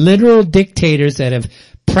 literal dictators that have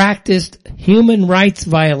practiced human rights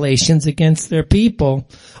violations against their people,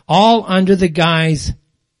 all under the guise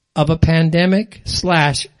of a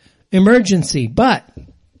pandemic/emergency. But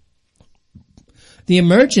the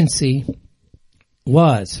emergency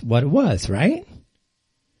was what it was, right?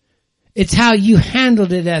 It's how you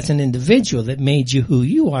handled it as an individual that made you who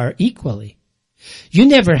you are equally. You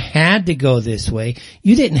never had to go this way.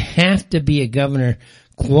 You didn't have to be a Governor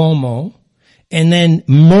Cuomo and then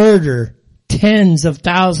murder tens of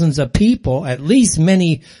thousands of people, at least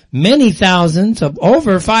many thousands, of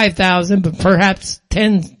over 5,000, but perhaps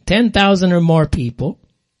 10,000 or more people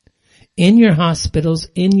in your hospitals,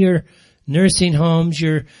 in your nursing homes,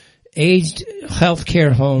 your aged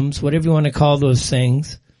healthcare homes, whatever you want to call those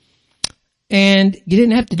things. And you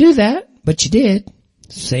didn't have to do that, but you did.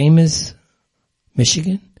 Same as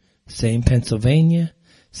Michigan, same Pennsylvania,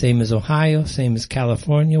 same as Ohio, same as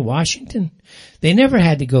California, Washington. They never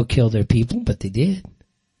had to go kill their people, but they did.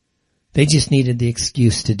 They just needed the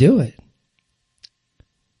excuse to do it.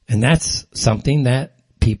 And that's something that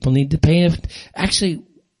people need to pay. Actually,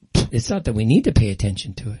 it's not that we need to pay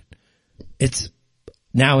attention to it. It's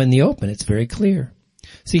now in the open. It's very clear.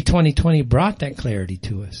 See, 2020 brought that clarity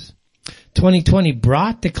to us. 2020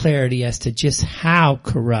 brought the clarity as to just how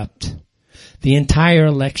corrupt the entire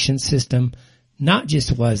election system not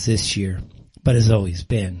just was this year, but has always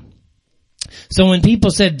been. So when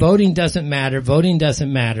people said voting doesn't matter,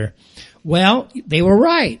 well, they were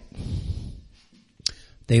right.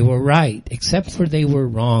 They were right, except for they were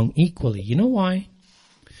wrong equally. You know why?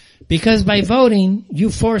 Because by voting, you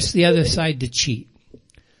force the other side to cheat.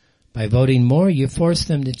 By voting more, you force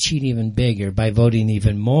them to cheat even bigger. By voting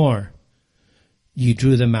even more, you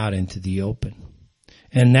drew them out into the open.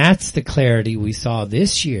 And that's the clarity we saw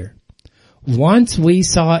this year. Once we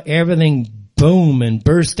saw everything boom and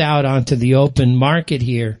burst out onto the open market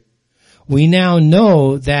here, we now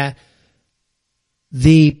know that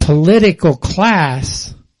the political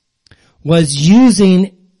class was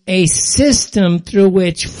using a system through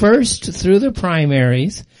which first, through the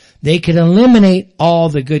primaries, they could eliminate all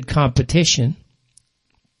the good competition.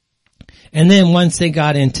 And then once they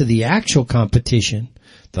got into the actual competition,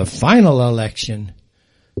 the final election,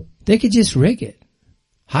 they could just rig it.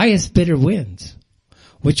 Highest bidder wins.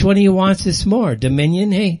 Which one of you wants this more?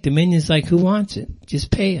 Dominion? Hey, Dominion's like, who wants it?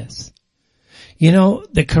 Just pay us. You know,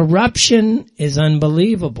 the corruption is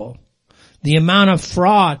unbelievable. The amount of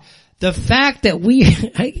fraud. The fact that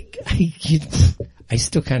I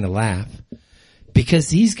still kind of laugh. Because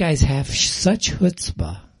these guys have such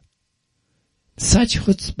chutzpah. Such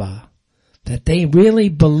chutzpah. That they really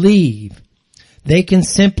believe they can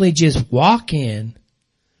simply just walk in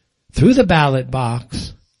through the ballot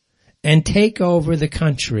box and take over the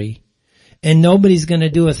country and nobody's going to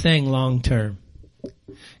do a thing long term.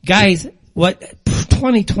 Guys, what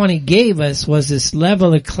 2020 gave us was this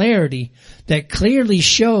level of clarity that clearly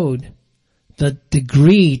showed the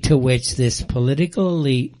degree to which this political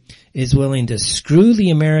elite is willing to screw the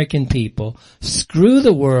American people, screw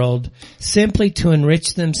the world, simply to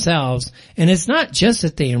enrich themselves. And it's not just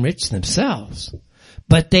that they enrich themselves,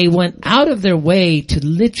 but they went out of their way to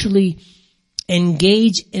literally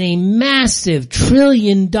engage in a massive $1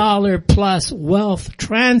 trillion plus wealth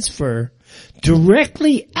transfer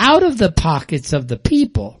directly out of the pockets of the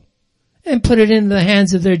people and put it into the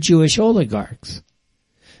hands of their Jewish oligarchs.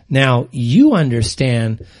 Now, you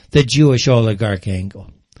understand the Jewish oligarch angle.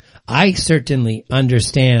 I certainly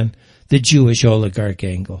understand the Jewish oligarch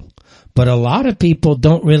angle. But a lot of people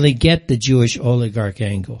don't really get the Jewish oligarch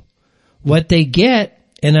angle. What they get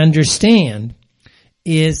and understand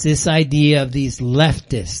is this idea of these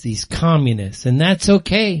leftists, these communists, and that's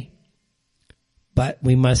okay. But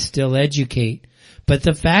we must still educate. But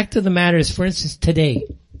the fact of the matter is, for instance, today,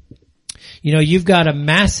 you know, you've got a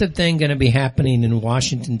massive thing going to be happening in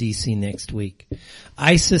Washington, D.C. next week.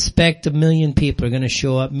 I suspect 1 million people are going to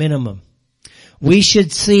show up minimum. We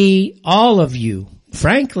should see all of you.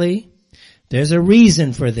 Frankly, there's a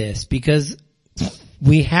reason for this, because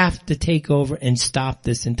we have to take over and stop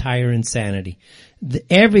this entire insanity.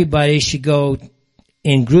 Everybody should go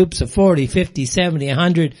in groups of 40, 50, 70,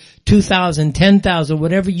 100, 2,000, 10,000,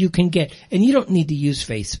 whatever you can get. And you don't need to use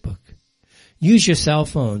Facebook. Use your cell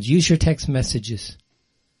phones. Use your text messages.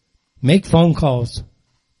 Make phone calls.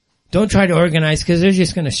 Don't try to organize, because they're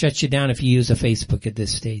just going to shut you down if you use a Facebook at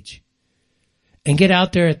this stage. And get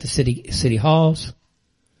out there at the city halls.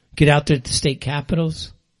 Get out there at the state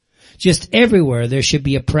capitals. Just everywhere there should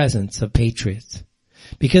be a presence of patriots.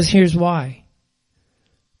 Because here's why.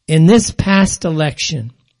 In this past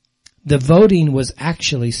election, the voting was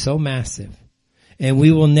actually so massive, and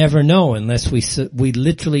we will never know unless we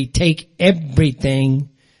literally take everything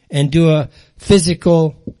and do a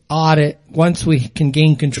physical audit once we can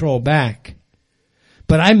gain control back.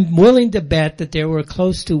 But I'm willing to bet that there were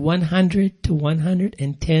close to 100 to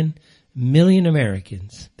 110 million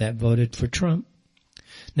Americans that voted for Trump.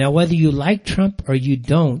 Now, whether you like Trump or you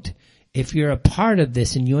don't, if you're a part of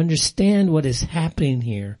this and you understand what is happening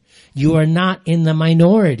here, you are not in the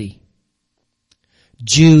minority.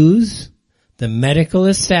 Jews, the medical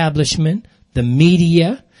establishment, the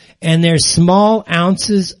media, and their small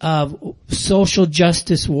ounces of social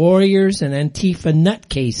justice warriors and Antifa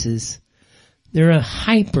nutcases, they're a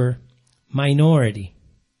hyper minority.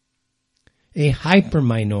 A hyper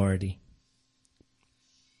minority.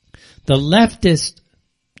 The leftists,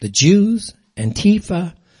 the Jews,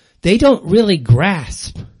 Antifa, they don't really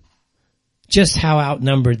grasp just how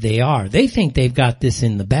outnumbered they are. They think they've got this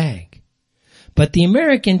in the bag. But the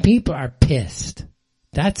American people are pissed.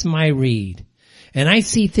 That's my read. And I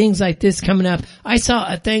see things like this coming up. I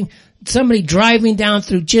saw a thing, somebody driving down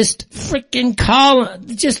through just freaking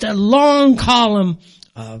just a long column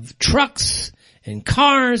of trucks and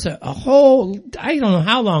cars, a whole, I don't know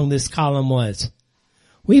how long this column was.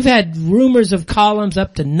 We've had rumors of columns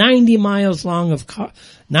up to 90 miles long of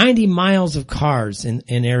 90 miles of cars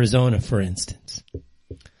in Arizona, for instance.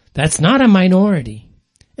 That's not a minority.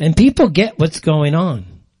 And people get what's going on.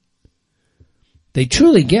 They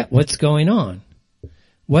truly get what's going on.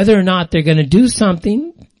 Whether or not they're going to do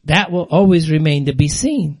something, that will always remain to be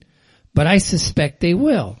seen. But I suspect they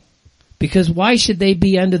will. Because why should they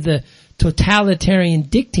be under the totalitarian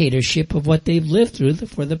dictatorship of what they've lived through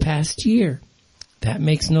for the past year? That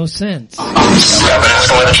makes no sense. Yeah, but that's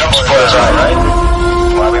the way the Trump supporters are, right?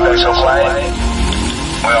 Why are we back so quiet?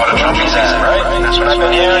 Where all the Trumpies at, right? That's what I've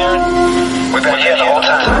been hearing. We've been here the whole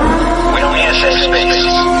time. We don't need a safe space.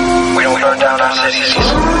 We don't burn down our cities.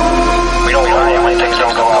 We don't lie when things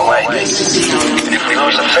don't go our way. And if we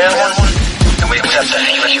lose a fair one, then we accept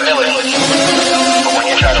defeat with humility. But when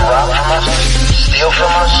you try to rob from us, steal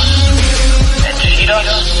from us, and cheat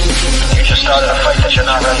us, you just started a fight that you're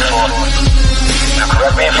not ready for. Now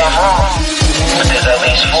correct me if I'm wrong, but there's at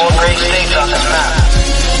least 4 great states on this map,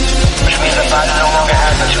 which means that Biden no longer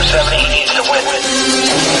has the 270 he needs to win,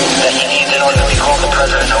 that he needs in order to be called the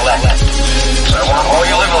president-elect. So I want all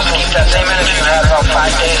you liberals to keep that same energy you had about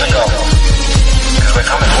 5 days ago, because we're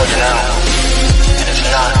coming for you now, and it's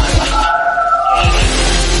not.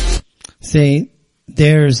 See,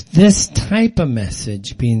 there's this type of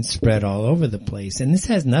message being spread all over the place, and this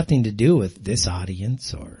has nothing to do with this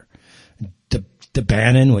audience or the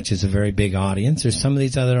Bannon, which is a very big audience, or some of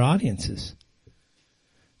these other audiences.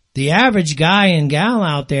 The average guy and gal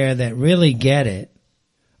out there that really get it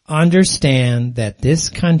understand that this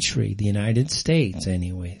country, the United States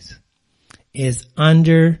anyways, is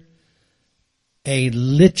under a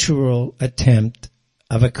literal attempt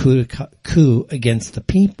of a coup against the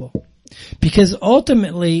people. Because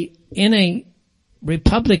ultimately, in a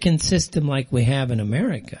Republican system like we have in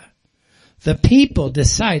America, the people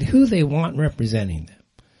decide who they want representing them.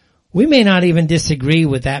 We may not even disagree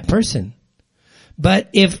with that person. But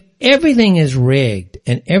if everything is rigged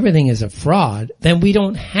and everything is a fraud, then we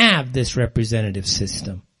don't have this representative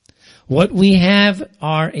system. What we have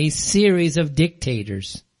are a series of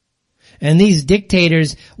dictators. And these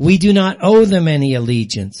dictators, we do not owe them any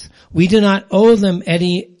allegiance. We do not owe them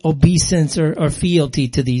any obeisance or fealty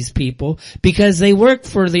to these people because they work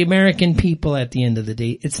for the American people at the end of the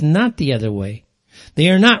day. It's not the other way.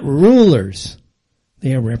 They are not rulers.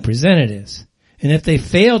 They are representatives. And if they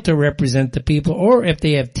fail to represent the people, or if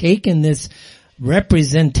they have taken this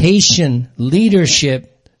representation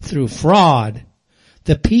leadership through fraud,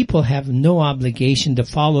 the people have no obligation to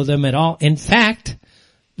follow them at all. In fact,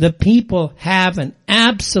 the people have an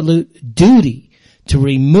absolute duty to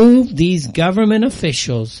remove these government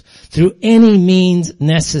officials through any means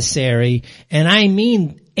necessary. And I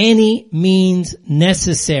mean any means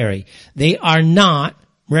necessary. They are not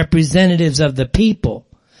representatives of the people.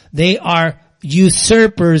 They are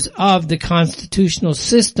usurpers of the constitutional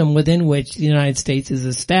system within which the United States is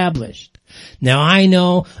established. Now I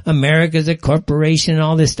know America's a corporation and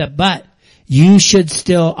all this stuff, but you should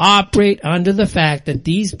still operate under the fact that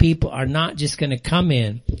these people are not just going to come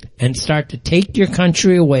in and start to take your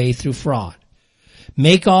country away through fraud.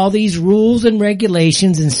 Make all these rules and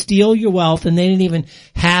regulations and steal your wealth, and they didn't even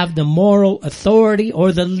have the moral authority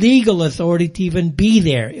or the legal authority to even be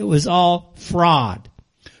there. It was all fraud.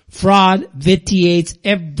 Fraud vitiates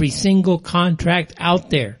every single contract out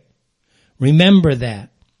there. Remember that.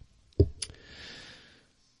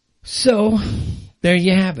 So, there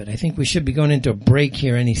you have it. I think we should be going into a break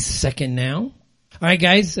here any second now. All right,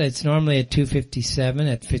 guys, it's normally at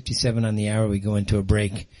 2:57. At 57 on the hour, we go into a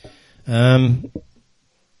break.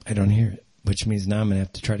 I don't hear it, which means now I'm going to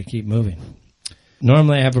have to try to keep moving.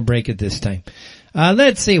 Normally, I have a break at this time.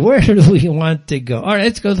 Let's see, where do we want to go? All right,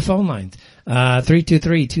 let's go to the phone lines.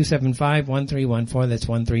 323-275-1314. That's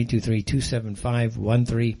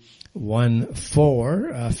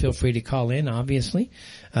 1-323-275-1314. Feel free to call in, obviously.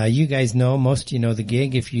 You guys know, most of you know the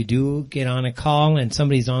gig. If you do get on a call and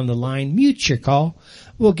somebody's on the line, mute your call.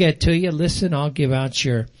 We'll get to you. Listen, I'll give out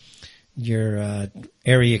your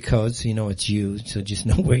area code so you know it's you. So just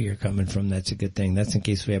know where you're coming from. That's a good thing. That's in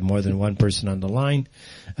case we have more than one person on the line.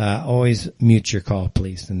 Always mute your call,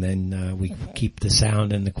 please. And then we keep the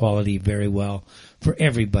sound and the quality very well for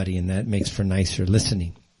everybody, and that makes for nicer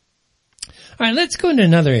listening. All right, let's go into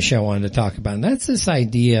another issue I wanted to talk about, and that's this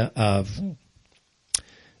idea of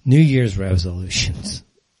New Year's resolutions.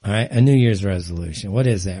 All right, a New Year's resolution. What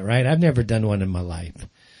is that, right? I've never done one in my life.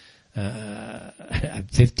 I'm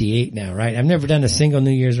 58 now, right? I've never done a single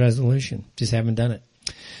New Year's resolution. Just haven't done it.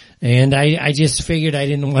 And I just figured I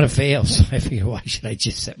didn't want to fail, so I figured why should I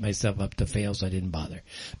just set myself up to fail, so I didn't bother.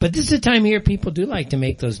 But this is a time of year people do like to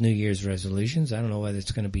make those New Year's resolutions. I don't know whether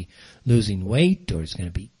it's going to be losing weight, or it's going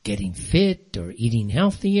to be getting fit, or eating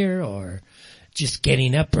healthier, or just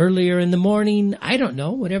getting up earlier in the morning. I don't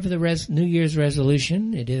know. Whatever the New Year's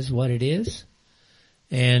resolution, it is what it is.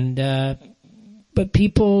 And but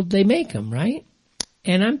people, they make them, right?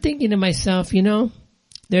 And I'm thinking to myself,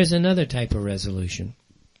 there's another type of resolution.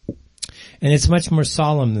 And it's much more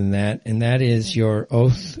solemn than that, and that is your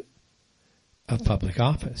oath of public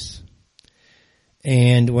office.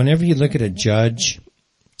 And whenever you look at a judge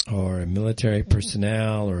or a military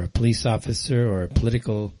personnel or a police officer or a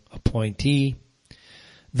political appointee,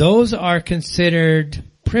 those are considered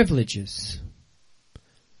privileges.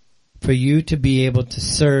 For you to be able to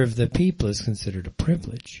serve the people is considered a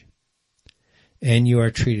privilege. And you are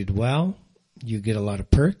treated well. You get a lot of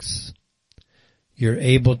perks. You're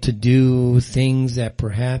able to do things that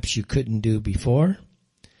perhaps you couldn't do before,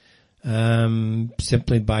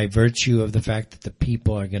 simply by virtue of the fact that the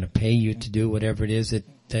people are going to pay you to do whatever it is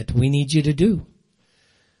that we need you to do.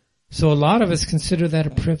 So a lot of us consider that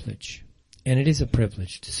a privilege. And it is a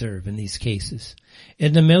privilege to serve in these cases.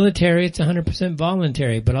 In the military, it's 100%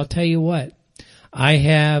 voluntary, but I'll tell you what, I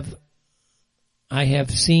have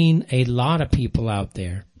seen a lot of people out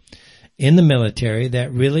there in the military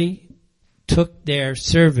that really took their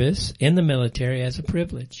service in the military as a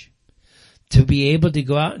privilege. To be able to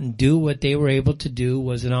go out and do what they were able to do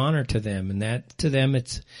was an honor to them, and that to them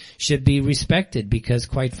should be respected, because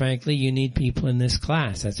quite frankly, you need people in this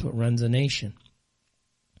class. That's what runs a nation.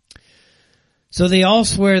 So they all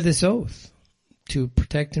swear this oath to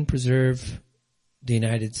protect and preserve the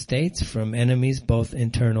United States from enemies, both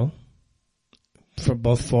internal, for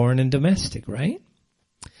both foreign and domestic, right?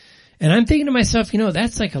 And I'm thinking to myself,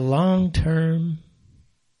 that's like a long-term,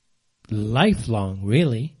 lifelong,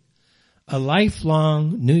 really, a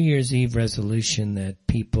lifelong New Year's Eve resolution that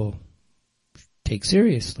people take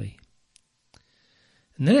seriously.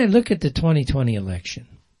 And then I look at the 2020 election.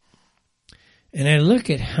 And I look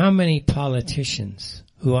at how many politicians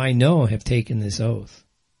who I know have taken this oath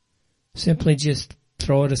simply just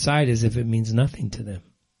throw it aside as if it means nothing to them.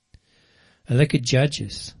 I look at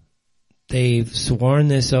judges. They've sworn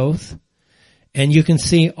this oath, and you can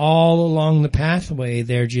see all along the pathway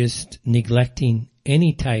they're just neglecting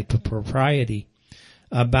any type of propriety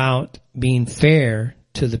about being fair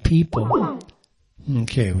to the people.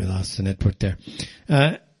 Okay, we lost the network there.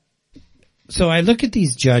 So I look at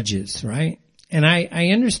these judges, right? And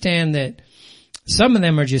I understand that some of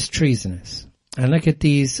them are just treasonous. I look at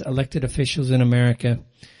these elected officials in America,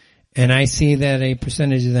 and I see that a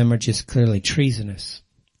percentage of them are just clearly treasonous.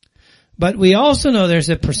 But we also know there's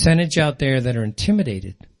a percentage out there that are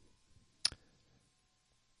intimidated.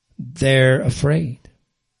 They're afraid.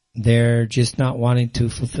 They're just not wanting to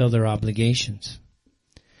fulfill their obligations.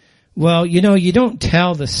 Well, you don't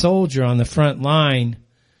tell the soldier on the front line,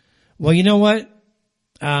 well, you know what?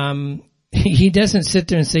 He doesn't sit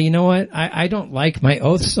there and say, you know what? I don't like my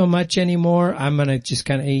oath so much anymore. I'm going to just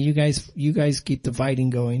kind of, hey, you guys keep the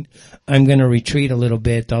fighting going. I'm going to retreat a little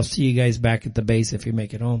bit. I'll see you guys back at the base if you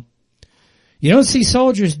make it home. You don't see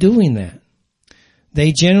soldiers doing that.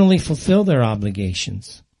 They generally fulfill their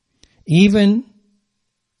obligations, even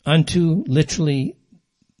unto literally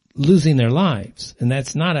losing their lives. And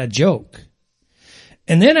that's not a joke.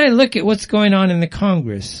 And then I look at what's going on in the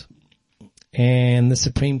Congress and the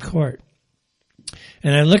Supreme Court.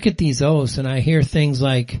 And I look at these oaths and I hear things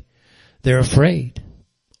like they're afraid,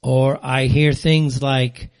 Or I hear things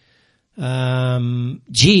like,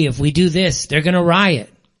 gee, if we do this, they're going to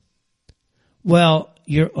riot. Well,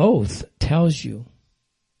 your oath tells you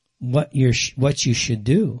what you should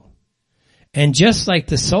do. And just like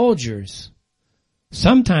the soldiers,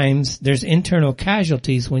 sometimes there's internal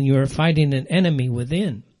casualties when you are fighting an enemy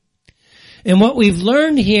within. And what we've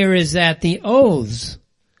learned here is that the oaths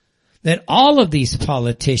that all of these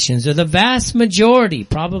politicians, or the vast majority,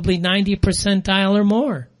 probably 90 percentile or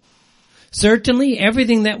more, certainly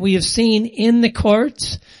everything that we have seen in the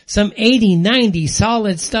courts, some 80, 90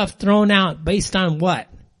 solid stuff thrown out based on what?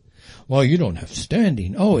 Well, you don't have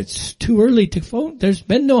standing. Oh, it's too early to vote. There's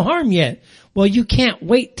been no harm yet. Well, you can't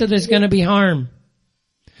wait till there's going to be harm.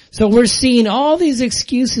 So we're seeing all these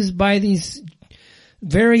excuses by these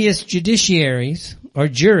various judiciaries or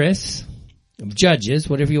jurists, judges,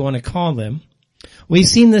 whatever you want to call them. We've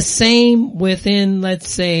seen the same within, let's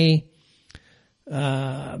say,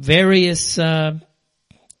 various, what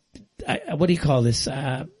do you call this?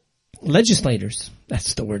 Legislators.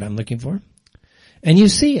 That's the word I'm looking for. And you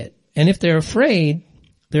see it. And if they're afraid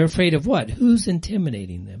of what? Who's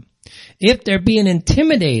intimidating them? If they're being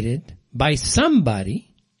intimidated by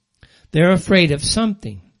somebody, they're afraid of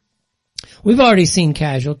something. We've already seen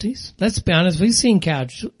casualties. Let's be honest, we've seen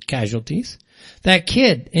casualties. That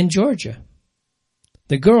kid in Georgia,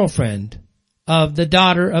 the girlfriend of the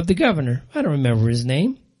daughter of the governor, I don't remember his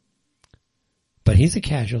name, but he's a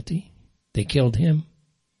casualty. They killed him.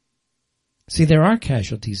 See, there are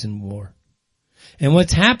casualties in war. And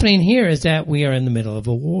what's happening here is that we are in the middle of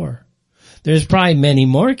a war. There's probably many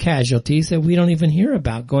more casualties that we don't even hear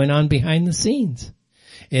about going on behind the scenes.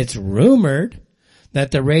 It's rumored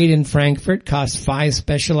that the raid in Frankfurt cost 5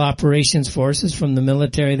 special operations forces from the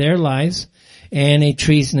military their lives, and a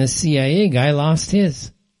treasonous CIA guy lost his.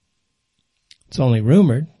 It's only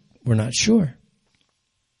rumored. We're not sure.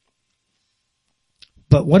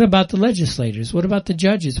 But what about the legislators? What about the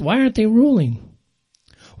judges? Why aren't they ruling?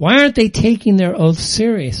 Why aren't they taking their oaths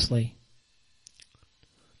seriously?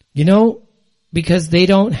 You know, because they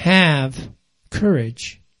don't have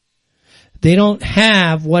courage. They don't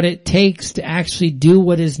have what it takes to actually do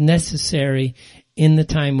what is necessary in the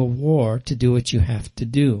time of war to do what you have to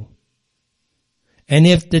do. And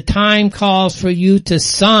if the time calls for you to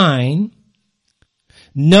sign,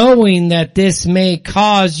 knowing that this may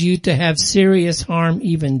cause you to have serious harm,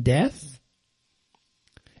 even death,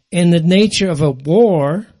 in the nature of a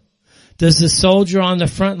war, does the soldier on the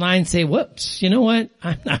front line say, whoops, you know what?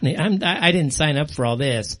 I didn't sign up for all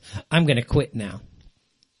this. I'm going to quit now.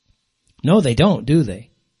 No, they don't, do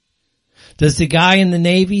they? Does the guy in the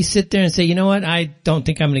Navy sit there and say, you know what? I don't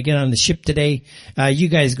think I'm going to get on the ship today. You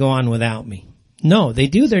guys go on without me. No, they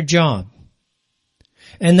do their job.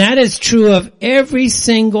 And that is true of every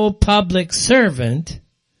single public servant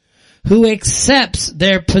who accepts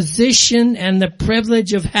their position and the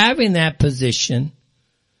privilege of having that position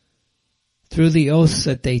through the oaths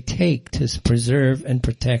that they take to preserve and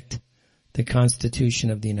protect the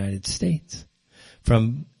Constitution of the United States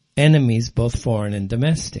from enemies, both foreign and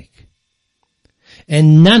domestic.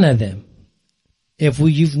 And none of them,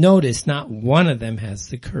 you've noticed, not one of them has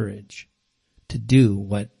the courage to do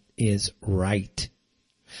what is right.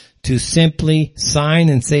 To simply sign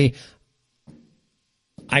and say,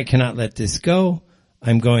 I cannot let this go.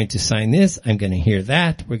 I'm going to sign this. I'm going to hear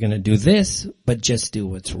that. We're going to do this, but just do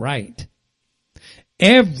what's right.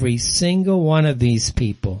 Every single one of these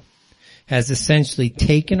people has essentially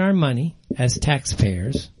taken our money as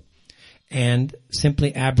taxpayers and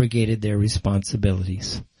simply abrogated their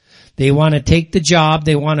responsibilities. They want to take the job.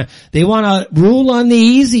 They want to rule on the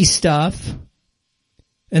easy stuff,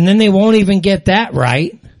 and then they won't even get that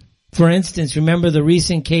right. For instance, remember the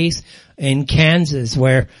recent case in Kansas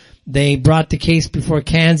where they brought the case before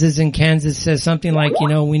Kansas, and Kansas says something like, you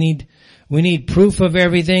know, we need proof of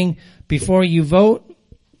everything before you vote.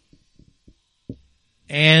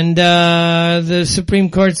 And the Supreme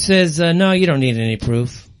Court says, no, you don't need any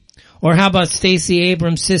proof. Or how about Stacey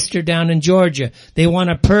Abrams' sister down in Georgia? They want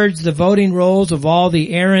to purge the voting rolls of all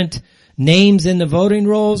the errant names in the voting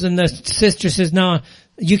rolls, and the sister says, no,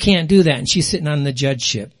 you can't do that. And she's sitting on the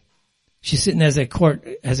judgeship. She's sitting as a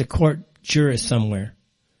court jurist somewhere.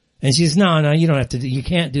 And she says, no, you don't have to you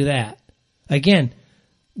can't do that. Again,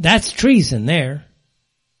 that's treason there.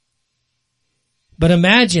 But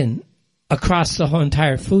imagine across the whole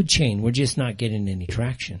entire food chain, we're just not getting any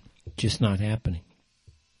traction. Just not happening.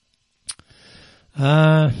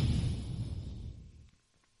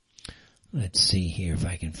 Let's see here if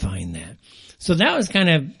I can find that. So that was kind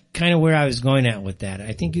of where I was going at with that.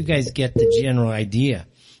 I think you guys get the general idea.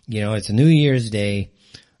 You know, it's a New Year's Day.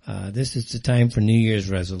 This is the time for New Year's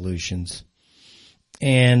resolutions.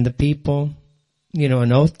 And the people,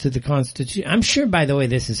 an oath to the Constitution. I'm sure, by the way,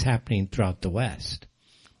 this is happening throughout the West.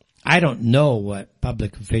 I don't know what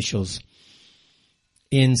public officials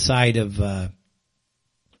inside of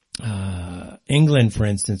England, for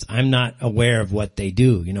instance, I'm not aware of what they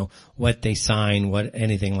do, what they sign,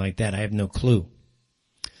 anything like that. I have no clue.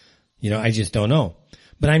 I just don't know.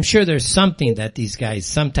 But I'm sure there's something that these guys,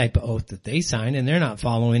 some type of oath that they sign, and they're not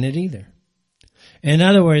following it either. In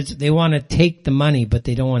other words, they want to take the money, but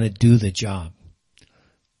they don't want to do the job.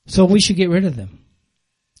 So we should get rid of them.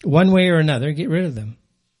 One way or another, get rid of them.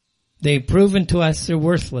 They've proven to us they're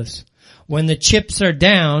worthless. When the chips are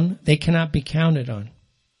down, they cannot be counted on.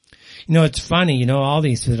 It's funny, all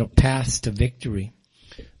these little paths to victory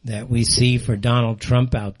that we see for Donald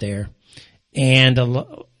Trump out there. And, a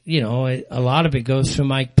lot of it goes through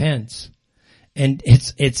Mike Pence. And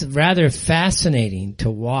it's rather fascinating to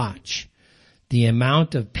watch the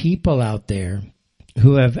amount of people out there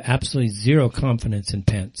who have absolutely zero confidence in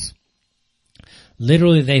Pence.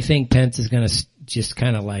 Literally, they think Pence is going to just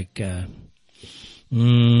kind of like,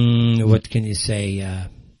 what can you say,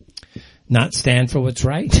 not stand for what's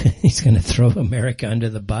right. He's going to throw America under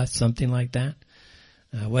the bus, something like that.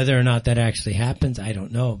 Whether or not that actually happens, I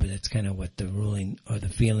don't know, but it's kind of what the ruling or the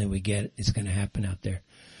feeling we get is going to happen out there.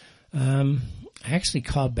 I actually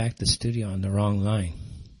called back the studio on the wrong line.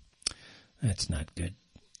 That's not good.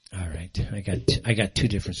 All right. I got two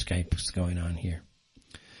different Skypes going on here.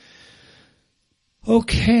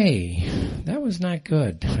 Okay. That was not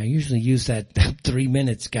good. I usually use that 3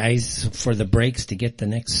 minutes, guys, for the breaks to get the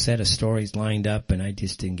next set of stories lined up, and I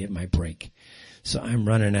just didn't get my break. So I'm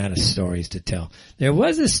running out of stories to tell. There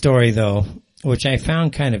was a story, though, which I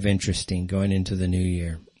found kind of interesting going into the new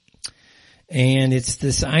year. And it's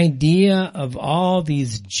this idea of all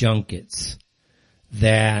these junkets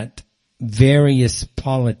that various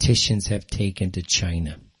politicians have taken to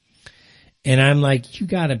China. And I'm like, you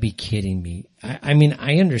gotta be kidding me. I mean,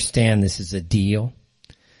 I understand this is a deal.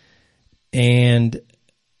 And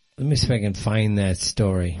let me see if I can find that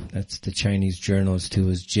story. That's the Chinese journalist who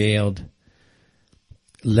was jailed.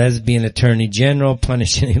 Lesbian attorney general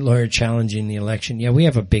punish any lawyer challenging the election. Yeah, we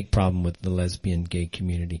have a big problem with the lesbian gay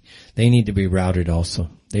community. They need to be routed also.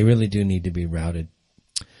 They really do need to be routed.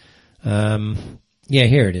 Yeah,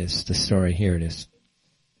 here it is. The story. Here it is.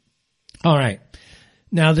 All right.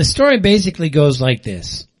 Now the story basically goes like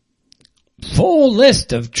this. Full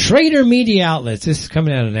list of traitor media outlets. This is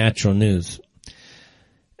coming out of Natural News.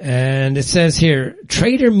 And it says here,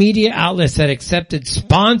 traitor media outlets that accepted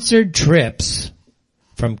sponsored trips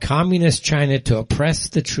from communist China to oppress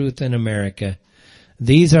the truth in America.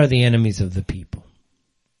 These are the enemies of the people.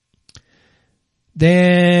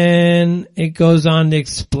 Then it goes on to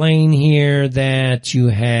explain here that you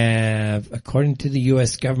have, according to the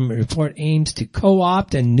U.S. government report, aims to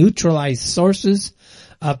co-opt and neutralize sources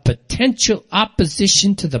of potential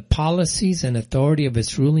opposition to the policies and authority of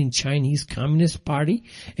its ruling Chinese Communist Party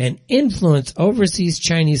and influence overseas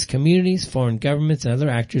Chinese communities, foreign governments, and other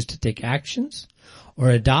actors to take actions or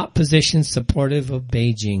adopt positions supportive of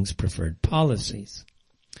Beijing's preferred policies.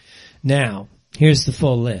 Now, here's the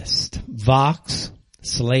full list. Vox,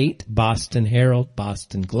 Slate, Boston Herald,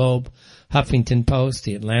 Boston Globe, Huffington Post,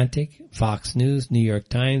 The Atlantic, Fox News, New York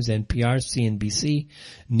Times, NPR, CNBC,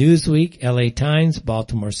 Newsweek, LA Times,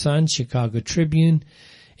 Baltimore Sun, Chicago Tribune.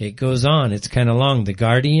 It goes on. It's kind of long. The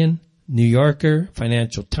Guardian, New Yorker,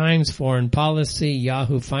 Financial Times, Foreign Policy,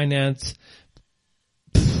 Yahoo Finance,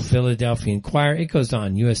 Philadelphia Inquirer. It goes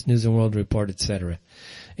on. U.S. News and World Report, etc.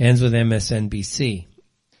 Ends with MSNBC.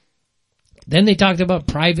 Then they talked about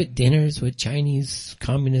private dinners with Chinese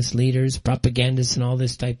communist leaders, propagandists, and all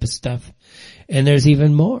this type of stuff. And there's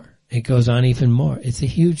even more. It goes on even more. It's a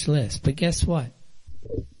huge list. But guess what?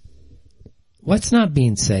 What's not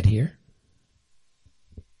being said here?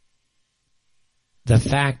 The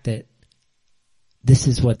fact that this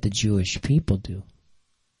is what the Jewish people do.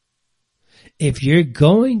 If you're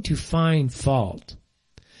going to find fault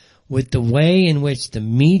with the way in which the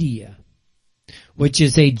media, which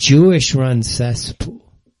is a Jewish-run cesspool,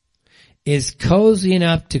 is cozying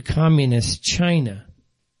up to communist China,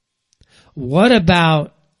 what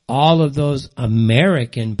about all of those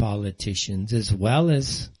American politicians as well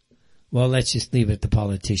as, well, let's just leave it to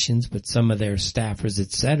politicians, but some of their staffers,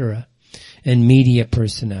 etc., and media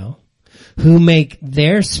personnel, who make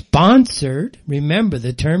their sponsored, remember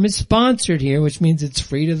the term is sponsored here, which means it's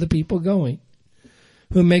free to the people going,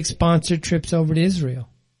 who make sponsored trips over to Israel.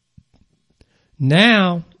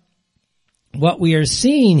 Now, what we are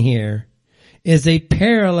seeing here is a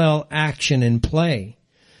parallel action in play.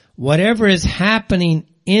 Whatever is happening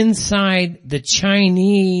inside the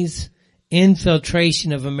Chinese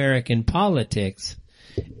infiltration of American politics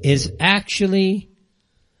is actually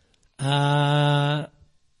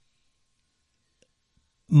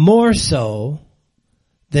more so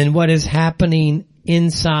than what is happening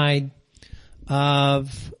inside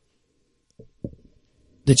of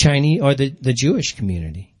the Chinese or the Jewish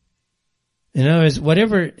community. In other words,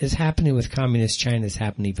 whatever is happening with communist China is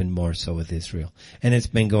happening even more so with Israel. And it's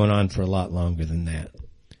been going on for a lot longer than that.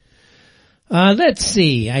 Let's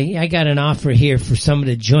see. I got an offer here for someone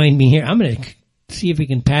to join me here. I'm going to see if we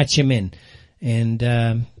can patch him in. And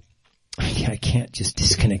I can't just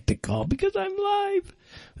disconnect the call because I'm live.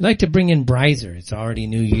 I'd like to bring in Bryzer. It's already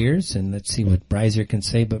New Year's, and let's see what Bryzer can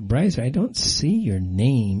say. But Bryzer, I don't see your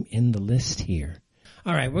name in the list here.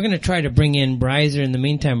 All right, we're going to try to bring in Bryzer. In the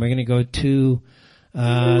meantime, we're going to go to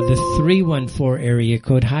the 314 area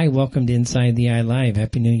code. Hi, welcome to Inside the Eye Live.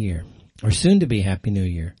 Happy New Year. Or soon to be Happy New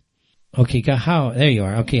Year. Okay, there you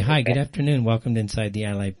are. Okay, hi, good afternoon. Welcome to Inside the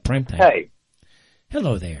Eye Live Primetime. Hey.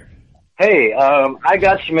 Hello there. Hey, I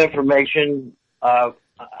got some information.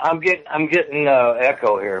 I'm getting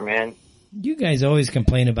echo here, man. You guys always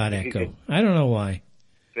complain about echo. I don't know why.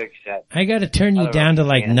 Fix that. I got to turn you down to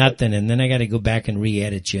like nothing, and then I got to go back and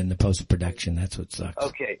re-edit you in the post-production. That's what sucks.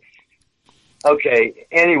 Okay.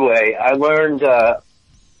 Anyway, I learned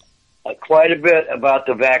quite a bit about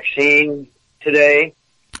the vaccine today.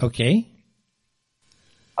 Okay.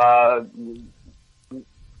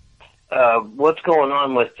 What's going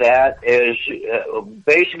on with that is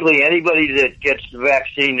basically anybody that gets the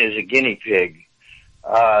vaccine is a guinea pig.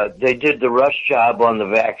 They did the rush job on the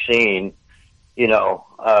vaccine,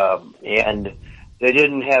 and they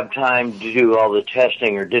didn't have time to do all the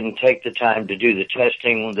testing or didn't take the time to do the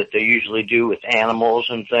testing that they usually do with animals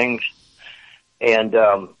and things. And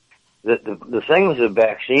the thing with the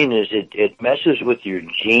vaccine is it messes with your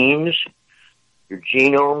genes, your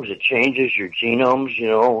genomes. It changes your genomes,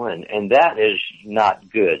 and that is not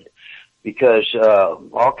good because you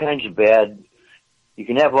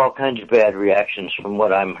can have all kinds of bad reactions from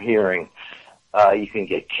what I'm hearing. You can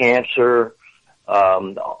get cancer.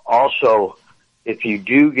 Also, if you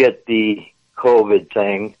do get the COVID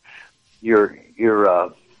thing, your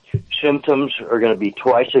symptoms are going to be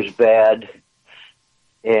twice as bad,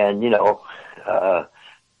 and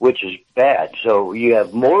which is bad. So you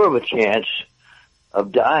have more of a chance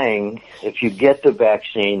of dying if you get the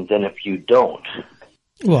vaccine than if you don't.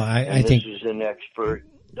 Well, I think this is an expert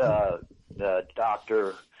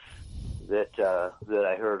doctor that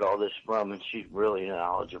I heard all this from, and she's really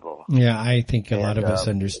knowledgeable. Yeah, I think a lot of us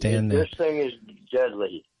understand that. This thing is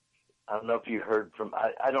deadly. I don't know if you heard from,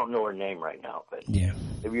 I don't know her name right now, but yeah.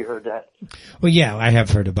 Have you heard that? Well, yeah, I have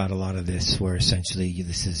heard about a lot of this where essentially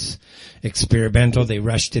this is experimental. They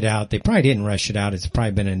rushed it out. They probably didn't rush it out. It's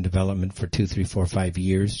probably been in development for 2, 3, 4, 5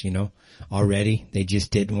 years, already. They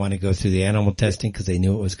just didn't want to go through the animal testing because they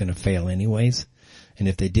knew it was going to fail anyways. And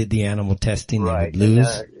if they did the animal testing, they would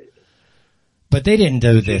lose. But they didn't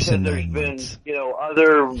do this in 9 months.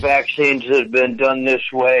 Other vaccines that have been done this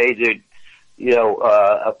way that,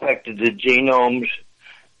 affected the genomes,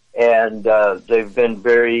 and they've been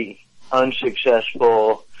very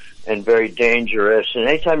unsuccessful and very dangerous. And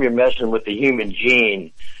anytime you're messing with the human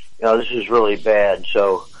gene, this is really bad.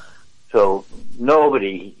 So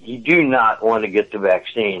you do not want to get the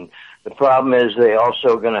vaccine. The problem is they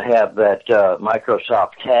also going to have that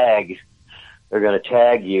Microsoft tag. They're going to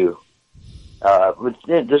tag you. I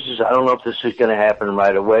don't know if this is going to happen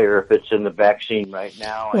right away or if it's in the vaccine right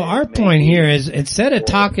now. Well, our point here is instead of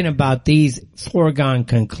talking about these foregone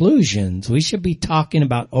conclusions, we should be talking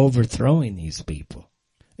about overthrowing these people.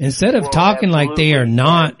 Instead of talking like they are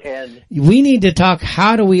not, we need to talk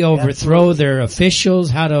how do we overthrow their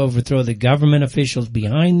officials, how to overthrow the government officials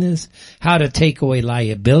behind this, how to take away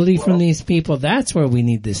liability from these people. That's where we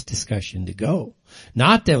need this discussion to go.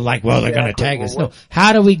 Not that they're going to tag us. No.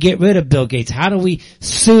 How do we get rid of Bill Gates? How do we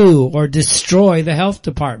sue or destroy the health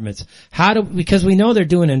departments? Because we know they're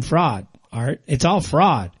doing it in fraud, Art. It's all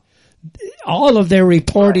fraud. All of their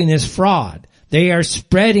reporting is fraud. They are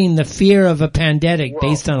spreading the fear of a pandemic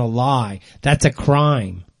based on a lie. That's a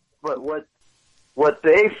crime. But what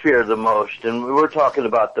they fear the most, and we're talking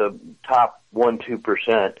about the top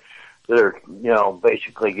 1-2% that are,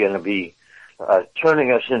 basically going to be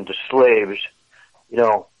turning us into slaves.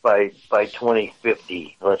 By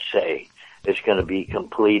 2050, let's say, it's going to be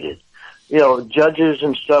completed. Judges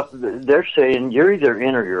and stuff, they're saying you're either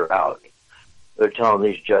in or you're out. They're telling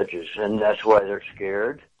these judges, and that's why they're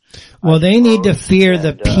scared. Well, they need to fear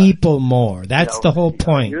the people more. That's the whole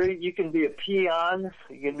point. You can be a peon,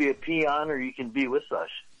 or you can be with us.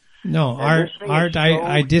 No, Art,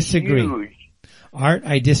 I disagree. Huge. Art,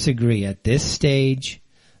 I disagree. At this stage,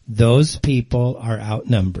 those people are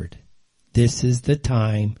outnumbered. This is the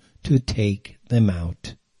time to take them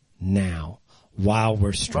out now, while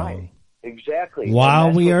we're strong. Right. Exactly.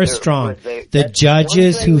 While we are strong. The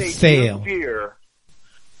judges who fail.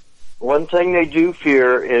 One thing they do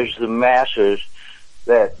fear is the masses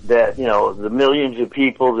that, the millions of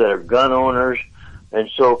people that are gun owners and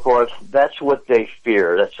so forth. That's what they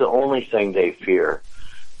fear. That's the only thing they fear.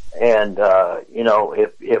 And,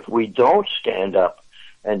 if we don't stand up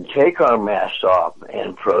and take our masks off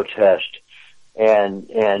and protest and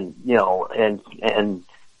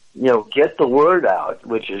get the word out,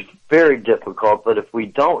 which is very difficult, but if we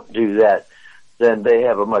don't do that, then they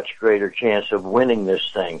have a much greater chance of winning this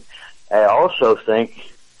thing. I also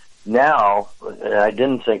think now, and I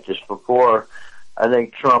didn't think this before, I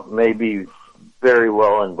think Trump may be very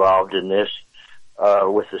well involved in this,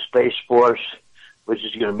 with the Space Force, which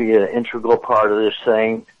is going to be an integral part of this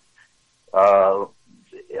thing.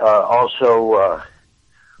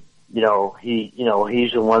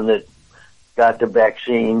 He's the one that got the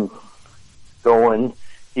vaccine going.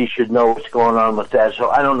 He should know what's going on with that. So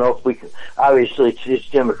I don't know if we can, obviously it's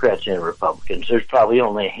Democrats and Republicans. There's probably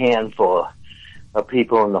only a handful of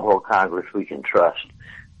people in the whole Congress we can trust,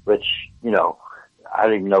 which, I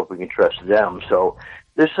don't even know if we can trust them. So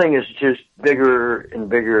this thing is just bigger and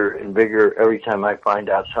bigger and bigger every time I find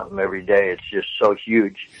out something every day. It's just so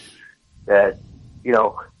huge that,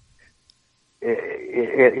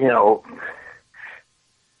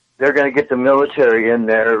 they're going to get the military in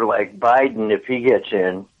there like Biden if he gets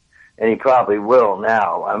in, and he probably will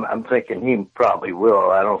now. I'm thinking he probably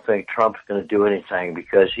will. I don't think Trump's going to do anything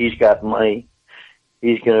because he's got money.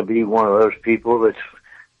 He's going to be one of those people that's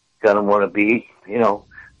going to want to be,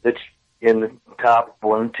 that's in the top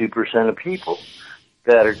 1-2% of people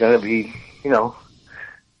that are going to be,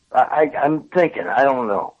 I'm thinking, I don't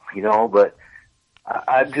know, but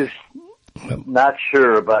I'm just not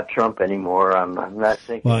sure about Trump anymore. I'm not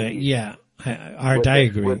thinking. Well, yeah, Art, I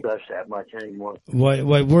agree. With us that much anymore. What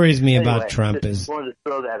worries me about Trump is. I wanted to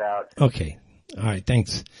throw that out. Okay. All right.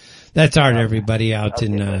 Thanks. That's Art, everybody out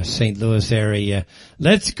in St. Louis area.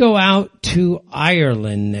 Let's go out to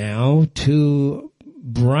Ireland now to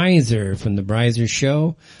Bryzer from the Bryzer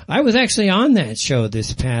Show. I was actually on that show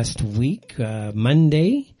this past week,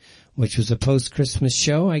 Monday, which was a post-Christmas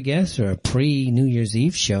show, I guess, or a pre-New Year's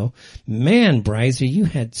Eve show. Man, Bryzer, you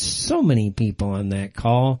had so many people on that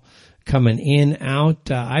call coming in, out.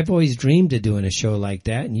 I've always dreamed of doing a show like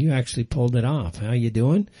that, and you actually pulled it off. How you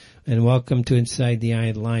doing? And welcome to Inside the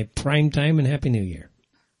Eye Live Primetime, and Happy New Year.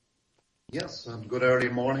 Yes, and good early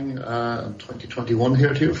morning, 2021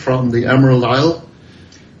 here to you from the Emerald Isle.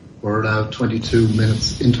 We're now 22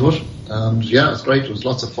 minutes into it, and yeah, it's great. There's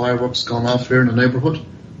lots of fireworks going off here in the neighbourhood.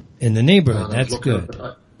 In the neighbourhood, that's good.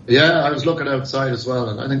 I was looking outside as well,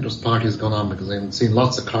 and I think there's parties going on because I've seen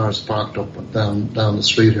lots of cars parked up down the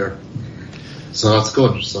street here. So that's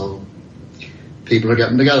good. So people are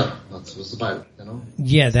getting together. That's what it's about,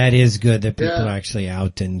 Yeah, that is good that people are actually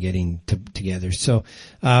out and getting together. So,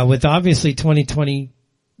 with obviously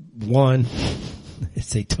 2021, as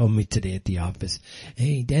they told me today at the office,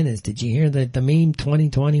 hey, Dennis, did you hear the meme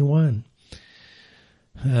 2021?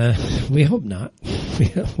 We hope not. We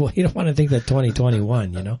don't want to think that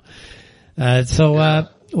 2021,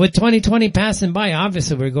 with 2020 passing by,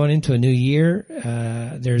 obviously we're going into a new year.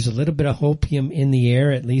 There's a little bit of hopium in the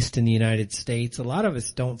air, at least in the United States. A lot of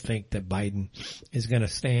us don't think that Biden is going to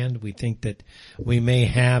stand. We think that we may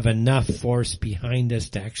have enough force behind us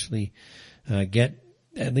to actually get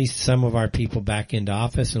at least some of our people back into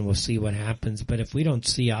office, and we'll see what happens. But if we don't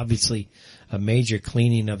see, obviously, a major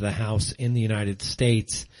cleaning of the House in the United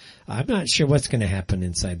States, I'm not sure what's going to happen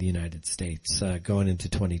inside the United States going into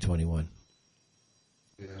 2021.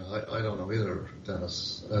 Yeah, I don't know either,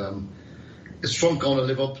 Dennis. Is Trump going to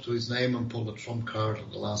live up to his name and pull the Trump card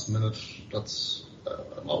at the last minute? That's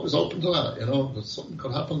I'm always open to that, that something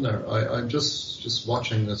could happen there. I'm just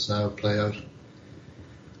watching this now play out.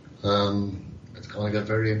 It's going to get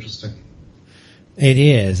very interesting. It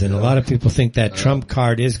is, and a lot of people think that Trump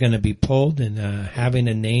card is going to be pulled, and having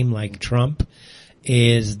a name like Trump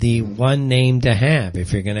is the one name to have.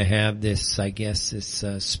 If you're going to have this, I guess, this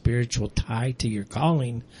spiritual tie to your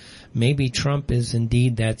calling, maybe Trump is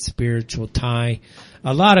indeed that spiritual tie.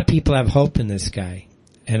 A lot of people have hope in this guy,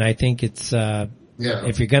 and I think it's,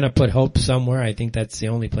 if you're going to put hope somewhere, I think that's the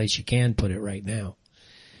only place you can put it right now.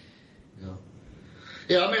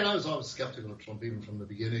 Yeah, I mean, I was always skeptical of Trump even from the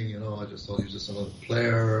beginning, I just thought he was just another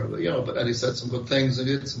player, but then he said some good things and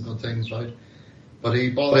he did some good things, right? But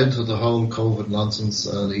he bought into the whole COVID nonsense,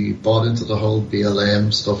 and he bought into the whole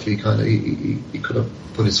BLM stuff. He could have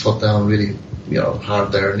put his foot down really,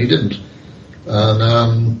 hard there, and he didn't.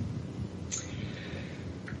 And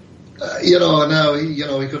now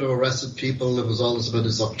he could have arrested people. It was always about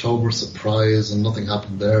his October surprise, and nothing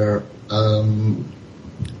happened there. And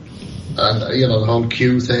the whole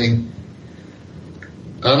Q thing.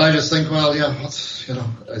 And I just think, well, yeah,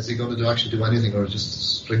 is he going to actually do anything, or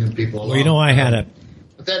just stringing people along? Well, I had a...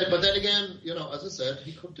 But then again, as I said,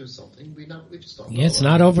 he could do something. We just don't know. Yeah, it's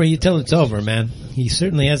not over till it's over, man. He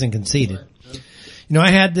certainly hasn't conceded. Right.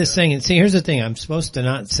 I had this thing, and see, here's the thing. I'm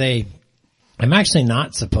actually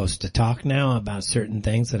not supposed to talk now about certain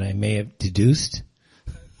things that I may have deduced.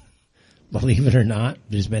 Believe it or not,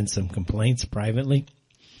 there's been some complaints privately.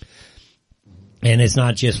 And it's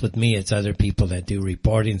not just with me, it's other people that do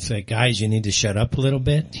reporting. Say, guys, you need to shut up a little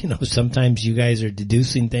bit. Sometimes you guys are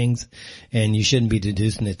deducing things and you shouldn't be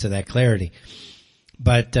deducing it to that clarity.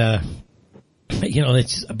 But, but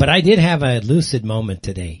I did have a lucid moment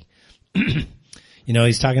today.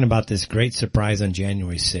 He's talking about this great surprise on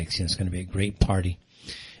January 6th. It's going to be a great party.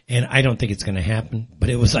 And I don't think it's going to happen, but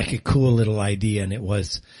it was like a cool little idea, and it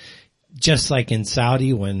was just like in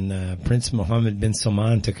Saudi when Prince Mohammed bin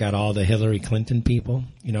Salman took out all the Hillary Clinton people,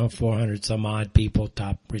 400 some odd people,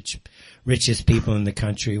 top richest people in the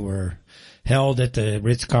country were held at the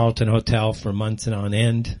Ritz-Carlton Hotel for months and on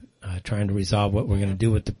end, trying to resolve what we're going to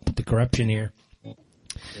do with the corruption here.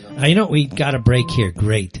 We got a break here.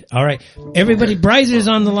 Great. All right. Everybody, Bryzer's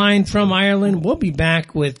on the line from Ireland. We'll be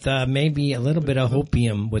back with maybe a little bit of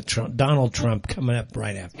hopium with Donald Trump coming up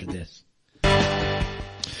right after this.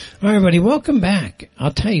 All right, everybody, welcome back.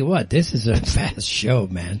 I'll tell you what, this is a fast show,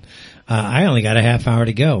 man. I only got a half hour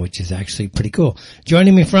to go, which is actually pretty cool.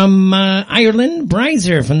 Joining me from Ireland,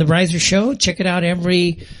 Bryzer from the Bryzer Show. Check it out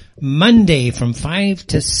every Monday from 5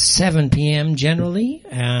 to 7 p.m. generally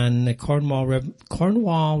on the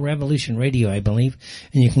Cornwall Revolution Radio, I believe.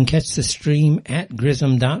 And you can catch the stream at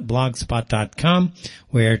grism.blogspot.com,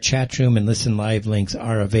 where chat room and listen live links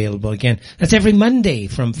are available. Again, that's every Monday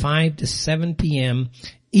from 5 to 7 p.m.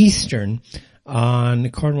 Eastern on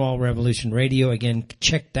Cornwall Revolution Radio. Again,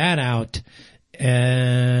 check that out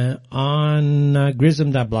on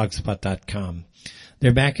grism.blogspot.com.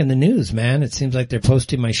 They're back in the news, man. It seems like they're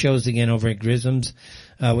posting my shows again over at Grism's,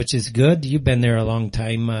 which is good. You've been there a long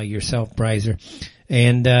time yourself, Bryzer.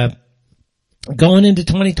 And going into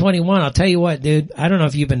 2021, I'll tell you what, dude, I don't know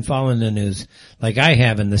if you've been following the news like I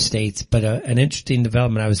have in the States, but an interesting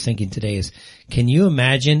development I was thinking today is, can you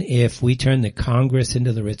imagine if we turned the Congress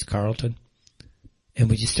into the Ritz-Carlton and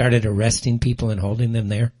we just started arresting people and holding them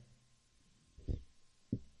there?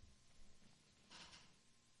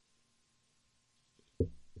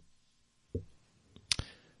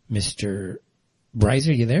 Mr.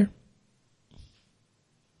 Bryzer, you there?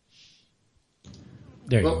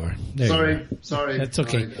 There you are. Sorry. That's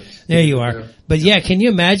okay. Sorry. There you are. But yeah, can you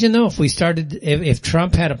imagine though if we started, if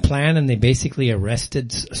Trump had a plan and they basically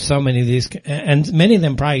arrested so many of these, and many of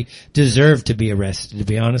them probably deserve to be arrested, to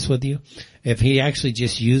be honest with you. If he actually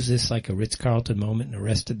just used this like a Ritz-Carlton moment and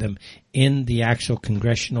arrested them in the actual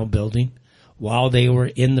congressional building while they were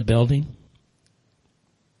in the building.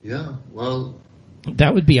 Yeah, well.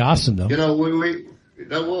 That would be awesome though.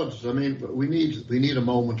 That would. I mean, we need a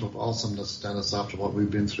moment of awesomeness, Dennis, after what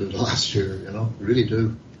we've been through the last year, We really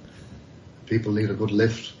do. People need a good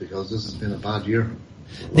lift because this has been a bad year.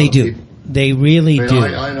 They do. They really do.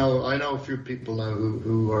 I know a few people now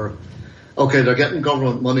who are, okay, they're getting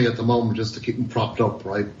government money at the moment just to keep them propped up,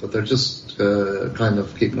 right? But they're just, kind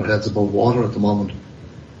of keeping their heads above water at the moment.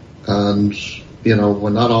 And,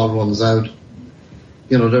 when that all runs out,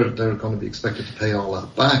 they're going to be expected to pay all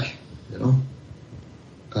that back,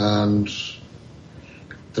 and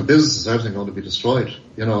the businesses, everything going to be destroyed,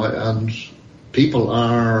 and people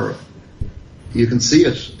are, you can see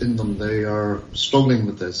it in them, they are struggling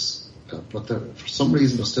with this, but for some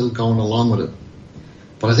reason they're still going along with it.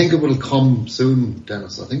 But I think it will come soon,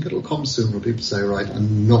 Dennis. I think it'll come soon where people say, right,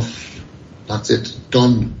 enough, that's it,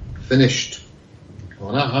 done, finished.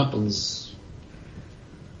 When that happens,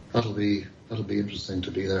 that'll be interesting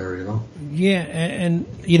to be there, Yeah, and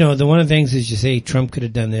the one of the things is you say Trump could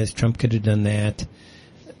have done this, Trump could have done that.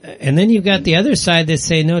 And then you've got the other side that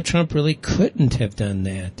say, no, Trump really couldn't have done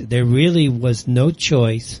that. There really was no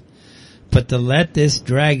choice but to let this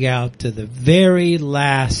drag out to the very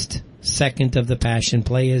last second of the passion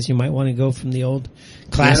play, as you might want to go from the old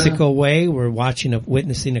classical way. We're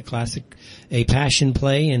witnessing a passion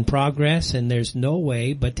play in progress, and there's no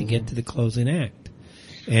way but to get to the closing act.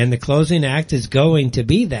 And the closing act is going to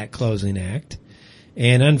be that closing act.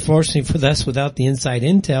 And unfortunately for us, without the inside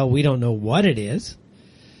intel, we don't know what it is.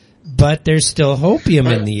 But there's still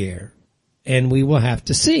hopium in the air. And we will have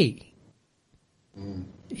to see.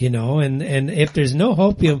 You know, and if there's no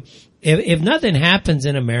hopium, if nothing happens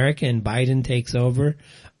in America and Biden takes over,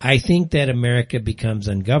 I think that America becomes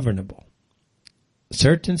ungovernable.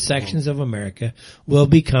 Certain sections of America will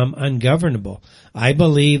become ungovernable. I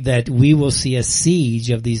believe that we will see a siege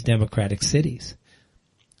of these democratic cities.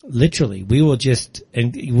 Literally, we will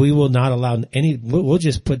not allow we'll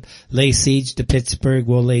just lay siege to Pittsburgh,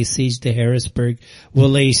 we'll lay siege to Harrisburg, we'll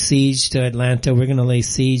lay siege to Atlanta, we're gonna lay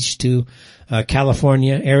siege to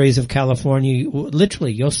California, areas of California.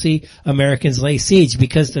 Literally, you'll see Americans lay siege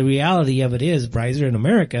because the reality of it is, Bryzer, in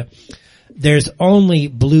America, there's only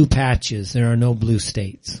blue patches. There are no blue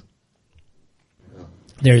states.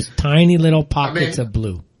 There's tiny little pockets of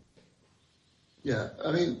blue. Yeah,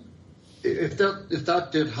 I mean, if that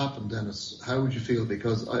did happen, Dennis, how would you feel?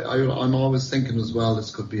 Because I'm always thinking as well,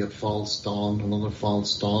 this could be a false dawn, another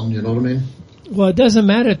false dawn. You know what I mean? Well, it doesn't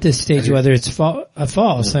matter at this stage whether it's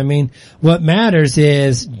false. I mean, what matters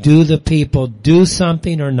is, do the people do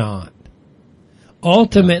something or not?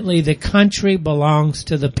 Ultimately, the country belongs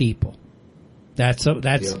to the people.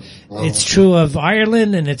 It's true of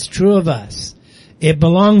Ireland and it's true of us. It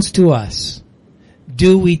belongs to us.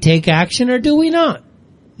 Do we take action or do we not?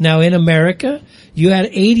 Now in America, you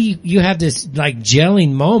have this like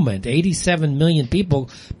gelling moment, 87 million people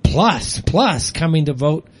plus coming to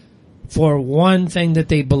vote for one thing that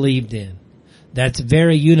they believed in. That's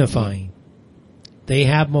very unifying. They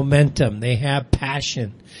have momentum, they have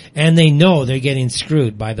passion, and they know they're getting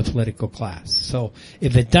screwed by the political class. So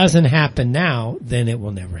if it doesn't happen now, then it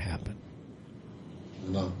will never happen.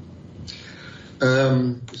 No.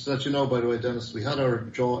 So that you know, by the way, Dennis, we had our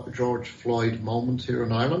George Floyd moment here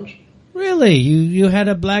in Ireland. Really? You had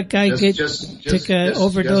a black guy take an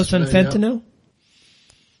overdose on fentanyl? Yeah.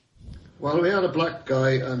 Well, we had a black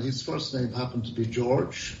guy, and his first name happened to be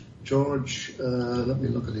George. Let me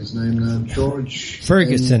look at his name now. George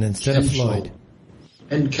Ferguson instead of Floyd.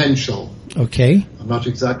 In Kenshaw. Okay. I'm not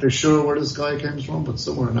exactly sure where this guy came from, but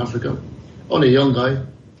somewhere in Africa. Only a young guy.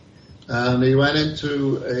 And he went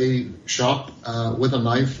into a shop with a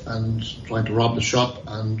knife and tried to rob the shop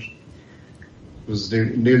and was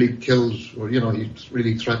nearly killed, or, he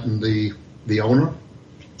really threatened the owner.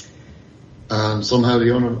 And somehow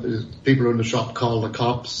people in the shop called the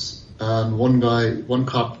cops, and one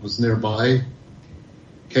cop was nearby,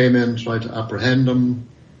 came in, tried to apprehend him.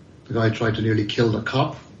 The guy tried to nearly kill the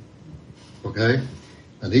cop. Okay?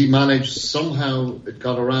 And he managed, somehow it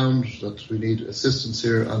got around that we need assistance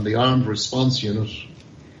here, and the armed response unit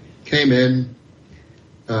came in,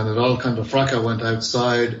 and it all kind of fracas went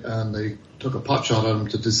outside, and they took a pot shot at him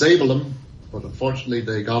to disable him, but unfortunately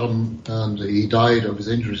they got him, and he died of his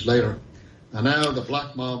injuries later. And now the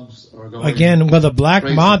black mobs are going... Again, well, the black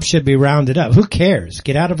mob should be rounded up. Who cares?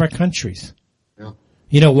 Get out of our countries.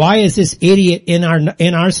 Yeah. Why is this idiot in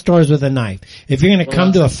our stores with a knife? If you're going to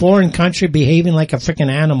come to a foreign country behaving like a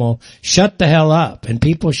freaking animal, shut the hell up. And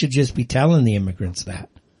people should just be telling the immigrants that.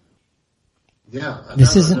 Yeah. And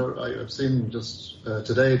this isn't... I've seen just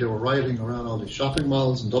today they were rioting around all these shopping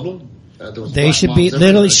malls in Dublin. They should be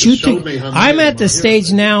literally shooting. I'm at the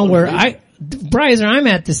stage now where Bryzer, I'm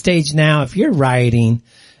at the stage now, if you're rioting,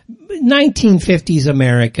 1950s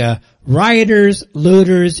America, rioters,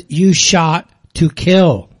 looters, you shot to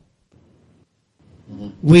kill.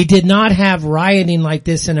 We did not have rioting like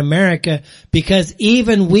this in America because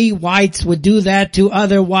even we whites would do that to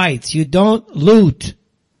other whites. You don't loot.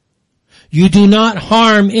 You do not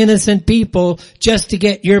harm innocent people just to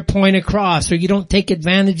get your point across, or you don't take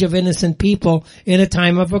advantage of innocent people in a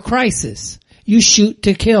time of a crisis. You shoot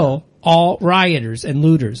to kill all rioters and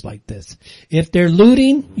looters like this. If they're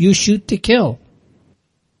looting, you shoot to kill.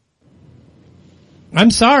 I'm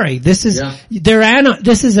sorry. This is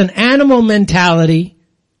an animal mentality.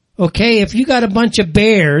 Okay, if you got a bunch of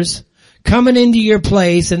bears coming into your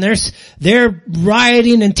place and they're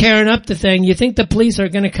rioting and tearing up the thing, you think the police are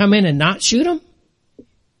going to come in and not shoot them?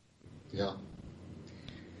 Yeah.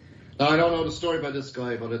 Now, I don't know the story about this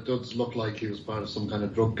guy, but it does look like he was part of some kind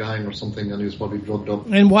of drug gang or something, and he was probably drugged up.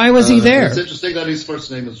 And why was he there? It's interesting that his first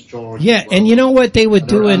name is George. Yeah, and you know what they would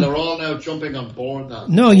do? And they're all now jumping on board that.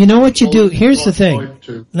 No, you know what you do? Here's the thing.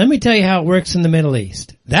 Let me tell you how it works in the Middle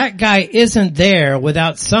East. That guy isn't there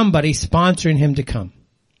without somebody sponsoring him to come.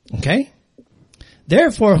 Okay?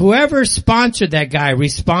 Therefore, whoever sponsored that guy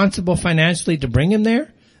responsible financially to bring him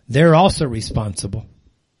there, they're also responsible.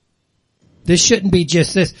 This shouldn't be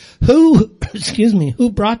just this. Who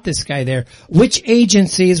brought this guy there? Which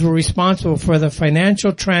agencies were responsible for the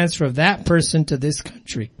financial transfer of that person to this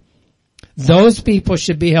country? Those people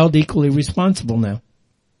should be held equally responsible now.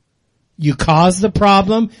 You caused the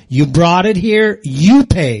problem. You brought it here. You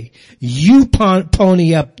pay. You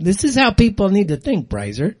pony up. This is how people need to think,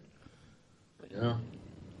 Breiser. Yeah.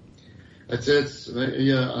 It's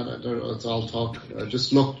all talk. I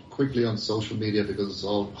just looked quickly on social media because it's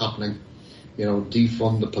all happening.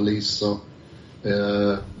 Defund the police. So,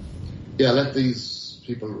 let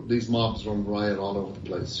these mobs run riot all over the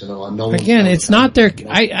place. Again, it's not their.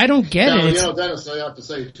 I don't get it. Dennis, I have to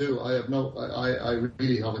say too. I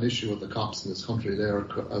really have an issue with the cops in this country. They are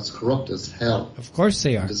as corrupt as hell. Of course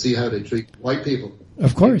they are. To see how they treat white people.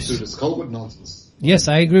 Of course. Through this COVID nonsense. Yes,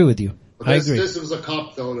 I agree with you. I agree. This was a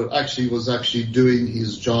cop though that was actually doing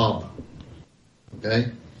his job.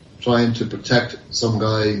 Okay. Trying to protect some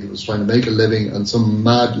guy who was trying to make a living, and some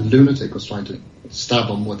mad lunatic was trying to stab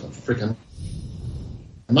him with a freaking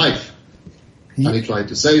knife. And he tried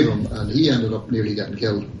to save him, and he ended up nearly getting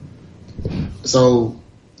killed. So,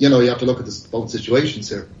 you have to look at both situations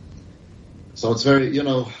here. So it's very,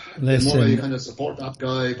 Listen, you kind of support that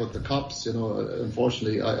guy, but the cops,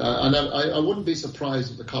 unfortunately, I wouldn't be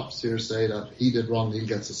surprised if the cops here say that he did wrong, he'll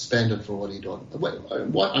get suspended for what he done.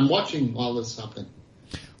 I'm watching all this happening.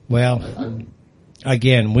 Well,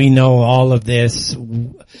 again, we know all of this.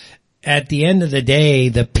 At the end of the day,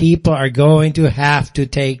 the people are going to have to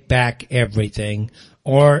take back everything,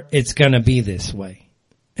 or it's going to be this way.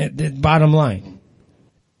 Bottom line.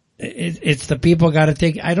 It's the people got to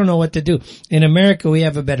take, I don't know what to do. In America, we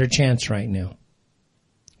have a better chance right now.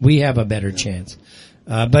 We have a better chance.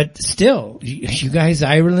 But still, you guys,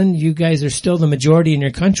 Ireland, you guys are still the majority in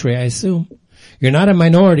your country, I assume. You're not a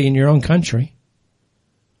minority in your own country.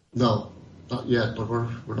 No, not yet, but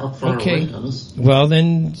we're not far away, Dennis. Well,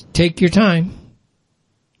 then take your time.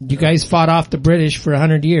 You guys fought off the British for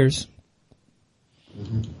 100 years.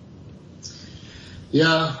 Mm-hmm.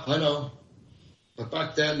 Yeah, I know. But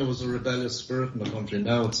back then there was a rebellious spirit in the country.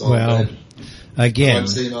 Now it's all dead. Again, I've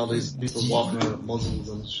seen all these people walking around Muslims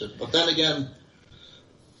and shit. But then again,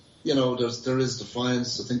 there is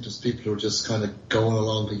defiance. I think there's people who are just kind of going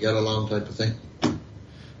along to get along type of thing.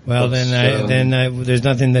 Well, then there's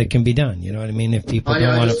nothing that can be done. You know what I mean? If people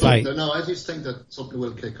don't want to fight. I just think that something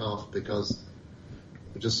will kick off because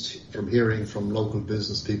just from hearing from local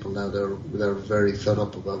business people now, they're very fed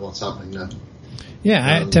up about what's happening now.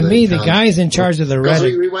 Yeah, to me, the guys in charge of the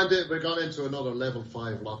rhetoric. We got into another level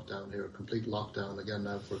 5 lockdown here, complete lockdown again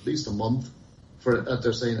now for at least a month.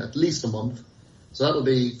 They're saying at least a month, so that'll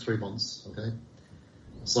be 3 months. Okay.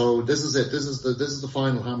 So this is it. This is the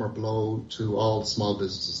final hammer blow to all the small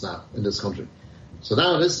businesses now in this country. So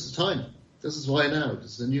now this is the time. This is why now.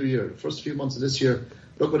 This is the new year. The first few months of this year.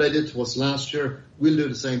 Look what they did to us last year. We'll do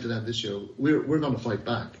the same to them this year. We're going to fight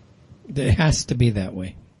back. It has to be that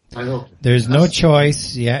way. I hope. There's no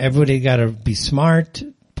choice. Yeah, everybody got to be smart,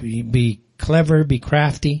 be clever, be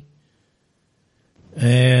crafty.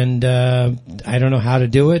 And I don't know how to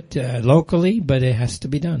do it locally, but it has to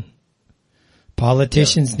be done.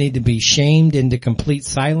 Politicians need to be shamed into complete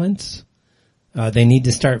silence. They need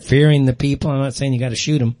to start fearing the people. I'm not saying you got to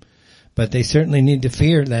shoot them, but they certainly need to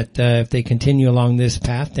fear that if they continue along this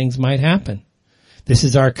path, things might happen. This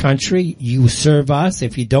is our country. You serve us.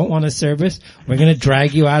 If you don't want to serve us, we're going to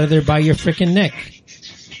drag you out of there by your freaking neck.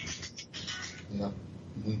 Yeah.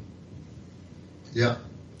 Mm-hmm. Yeah.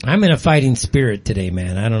 I'm in a fighting spirit today,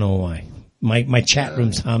 man. I don't know why. My chat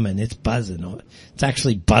room's humming. It's buzzing. It's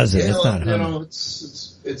actually buzzing. It's not humming.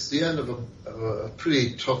 It's the end of a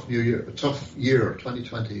pretty tough new year. A tough year.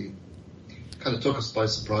 2020 kind of took us by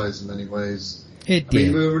surprise in many ways. It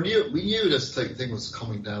did. We knew this thing was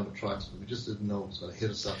coming down the tracks, but we just didn't know it was going to hit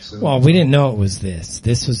us that soon. Well, we didn't know it was this.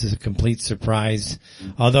 This was a complete surprise.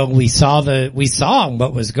 Although we saw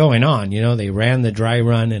what was going on. They ran the dry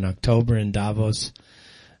run in October in Davos.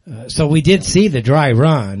 So we did see the dry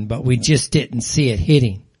run, but we just didn't see it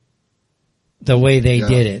hitting the way they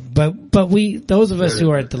did it. But those of us who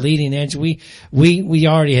are at the leading edge, we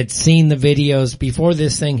already had seen the videos before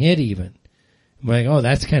this thing hit even. We're like, oh,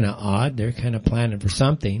 that's kind of odd. They're kind of planning for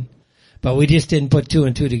something. But we just didn't put 2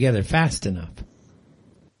 and 2 together fast enough.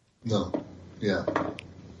 No. Yeah.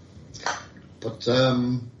 But,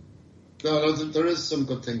 there is some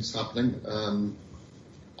good things happening,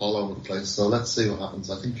 all over the place. So let's see what happens,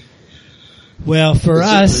 I think. Well, for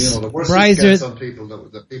us, Breiser, some people,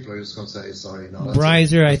 the people are just going to say, sorry, no.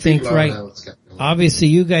 Breiser, I think, right, obviously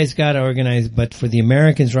you guys got to organize, but for the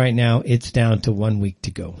Americans right now, it's down to 1 week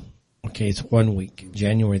to go. Okay, it's 1 week,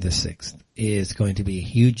 January the 6th. is going to be a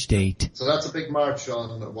huge date. So that's a big march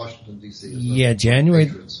on Washington D.C. Yeah, January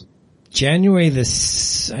the, January the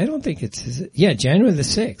 6th.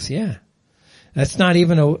 Yeah. That's not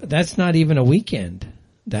even a weekend.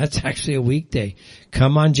 That's actually a weekday.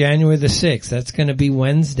 Come on January the 6th. That's going to be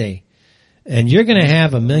Wednesday. And you're going to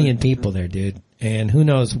have 1 million people there, dude. And who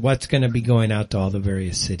knows what's going to be going out to all the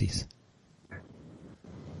various cities.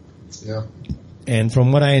 Yeah. And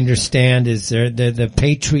from what I understand is the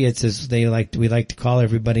Patriots, as we like to call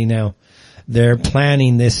everybody now, they're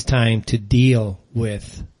planning this time to deal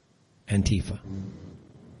with Antifa.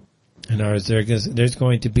 In other words, there's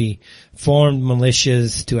going to be formed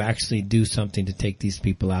militias to actually do something to take these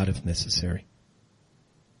people out if necessary.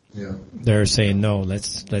 Yeah. They're saying, no,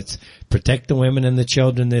 let's protect the women and the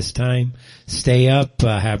children this time. Stay up,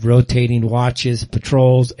 have rotating watches,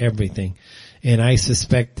 patrols, everything. And I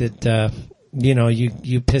suspect that,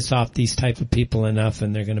 you piss off these type of people enough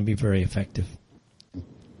and they're going to be very effective.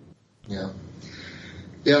 Yeah.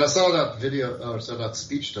 Yeah, and I saw that that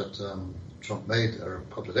speech that, Trump made a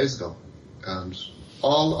couple of days ago. And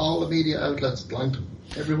all the media outlets blanked him.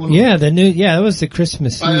 Everyone. Yeah, that was the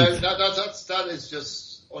Christmas Eve. That is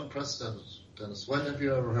just unprecedented, Dennis. When have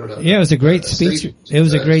you ever heard of that? Yeah, it was a great speech. It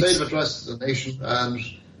was a great state of address to the nation, and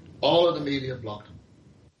all of the media blocked him.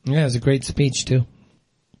 Yeah, it was a great speech too.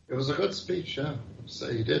 It was a good speech, yeah.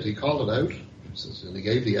 Say he did. He called it out, and he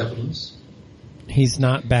gave the evidence. He's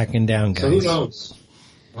not backing down, guys. So who knows?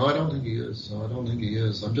 No, I don't think he is.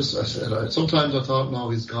 Sometimes I thought, no,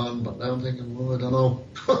 he's gone, but now I'm thinking, well, I don't know.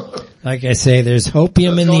 Like I say, there's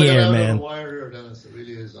hopium in the air, man. Wire, Dennis, it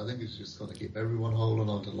really is. I think he's just going to keep everyone holding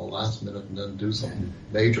on to the last minute and then do something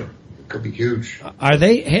major. It could be huge. Are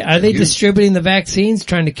they distributing the vaccines,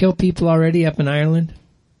 trying to kill people already up in Ireland?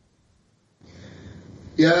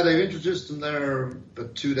 Yeah, they introduced them there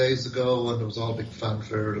about 2 days ago, and there was all big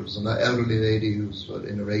fanfare. There was an elderly lady who was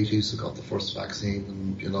in her 80s who got the first vaccine,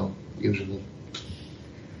 and, usual.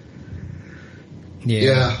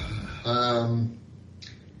 Yeah.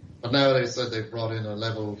 But now they said they've brought in a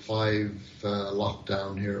level 5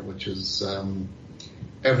 lockdown here, which is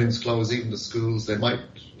everything's closed, even the schools. They might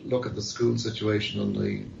look at the school situation on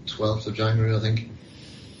the 12th of January, I think.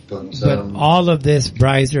 But all of this,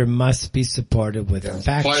 Bryzer, must be supported with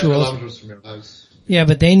factual. 5 kilometers from your house. Yeah,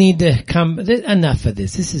 but they need to come. Enough of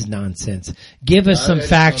this. This is nonsense. Give us some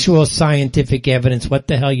factual, scientific evidence. What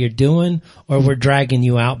the hell you're doing, or we're dragging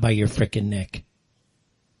you out by your frickin' neck.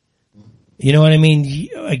 You know what I mean?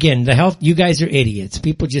 Again, you guys are idiots.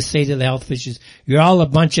 People just say to the health officials, "You're all a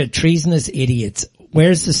bunch of treasonous idiots."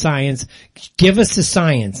 Where's the science? Give us the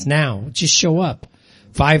science now. Just show up.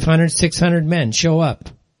 500, 600 men, show up.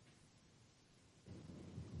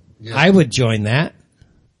 Yeah. I would join that.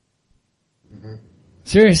 Mm-hmm.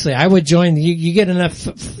 Seriously, I would join. You get enough,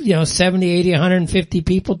 70, 80, 150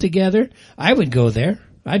 people together. I would go there.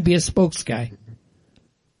 I'd be a spokes guy.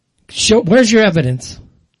 Where's your evidence?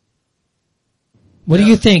 What do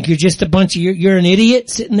you think? You're just a bunch of, you're an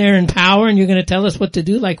idiot sitting there in power and you're going to tell us what to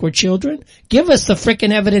do like we're children? Give us the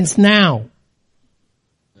frickin' evidence now.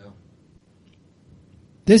 Yeah.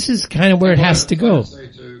 This is kind of where it has to go.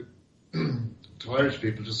 To Irish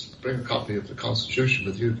people, just bring a copy of the Constitution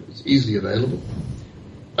with you. It's easily available.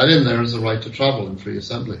 And in there is a right to travel and free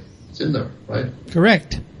assembly. It's in there, right?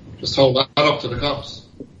 Correct. Just hold that up to the cops.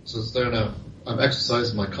 So it's there now. I'm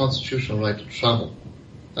exercising my constitutional right to travel.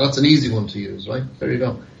 And that's an easy one to use, right? There you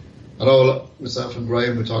go. I know myself and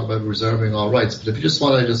Graham, we talk about reserving all rights, but if you just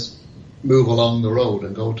want to just move along the road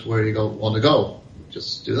and go to where you want to go,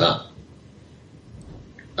 just do that.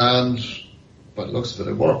 And by the looks of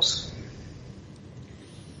it, it works.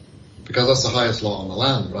 Because that's the highest law on the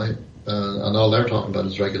land, right? And all they're talking about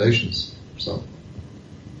is regulations. So,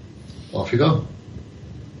 off you go.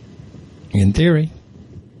 In theory.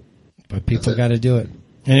 But people got to do it.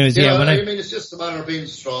 Anyways, I mean, it's just a matter of being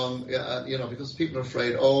strong, because people are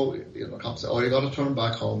afraid, cops say, you got to turn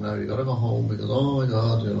back home now, you got to go home because, oh my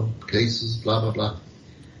God, cases, blah, blah, blah.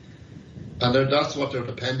 And that's what they're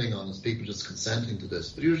depending on, is people just consenting to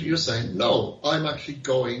this. But you're saying, no, I'm actually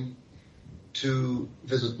going to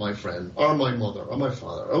visit my friend, or my mother, or my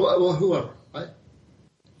father, or whoever, right?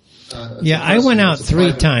 I went out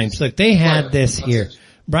 3 times. Look, they had this here.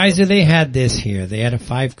 Bryzer, they had this here. They had a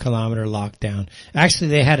 5-kilometer lockdown.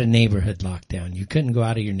 Actually, they had a neighborhood lockdown. You couldn't go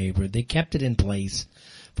out of your neighborhood. They kept it in place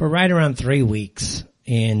for right around 3 weeks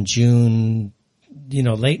in June,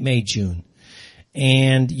 late May, June.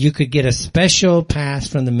 And you could get a special pass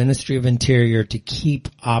from the Ministry of Interior to keep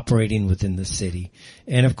operating within the city.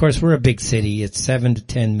 And of course, we're a big city. It's 7 to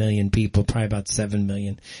 10 million people, probably about 7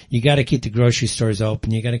 million. You got to keep the grocery stores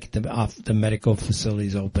open. You got to keep the medical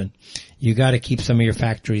facilities open. You got to keep some of your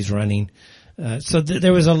factories running. So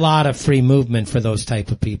there was a lot of free movement for those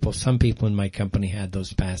type of people. Some people in my company had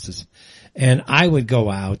those passes. And I would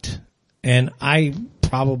go out, and I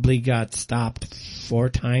probably got stopped 4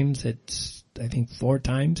 times at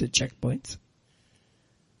checkpoints.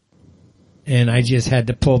 And I just had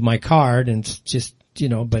to pull my card and just,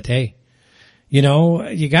 but hey, you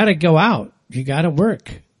got to go out. You got to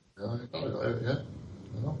work. Yeah.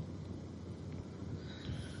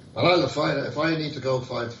 And if I need to go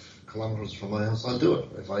 5 kilometers from my house, I'll do it.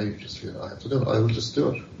 If I just feel I have to do it, I will just do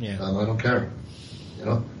it. Yeah. And I don't care.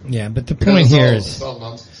 Yeah, but the point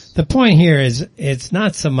here is it's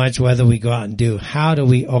not so much whether we go out and do, how do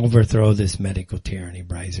we overthrow this medical tyranny,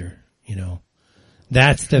 Bryzer?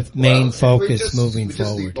 That's the main focus moving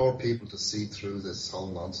forward. We just need more people to see through this whole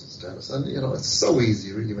nonsense, Dennis. And, it's so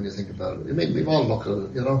easy, really, when you think about it. I mean, we've all looked at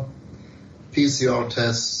it, PCR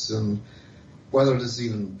tests and whether this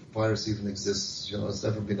virus even exists, it's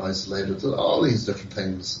never been isolated, all these different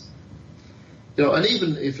things. And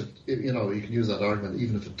even if it, you can use that argument,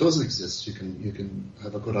 even if it does exist, you can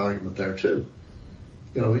have a good argument there too.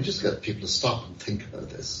 We just get people to stop and think about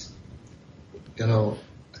this. The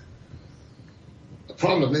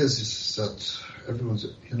problem is that everyone's,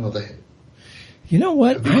 You know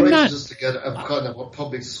what? It'd be great just to get a kind of a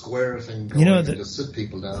public square thing going and just sit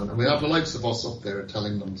people down. And we have the likes of us up there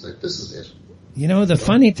telling them, say, this is it. The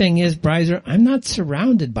funny thing is, Bryzer, I'm not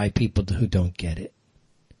surrounded by people who don't get it.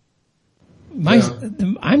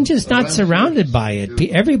 I'm just not surrounded by it.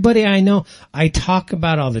 Everybody I know, I talk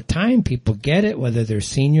about all the time, people get it, whether they're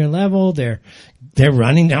senior level, they're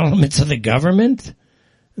running elements of the government.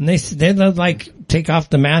 And they like take off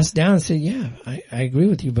the mask down and say, yeah, I agree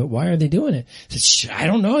with you, but why are they doing it? I said, I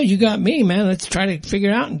don't know. You got me, man. Let's try to figure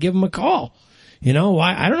it out and give them a call.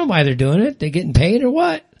 Why? I don't know why they're doing it. They getting paid or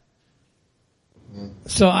what?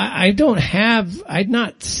 So I don't have, I'd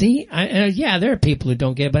not see, yeah, there are people who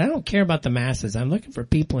don't get it, but I don't care about the masses. I'm looking for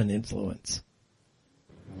people in influence.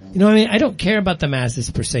 I don't care about the masses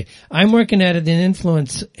per se. I'm working at an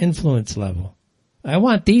influence level. I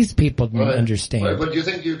want these people to understand. Right, but do you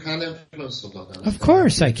think you can influence them? Of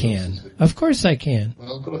course I can. Of course I can.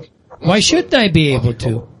 Well, good. Why shouldn't I be able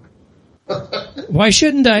to? Why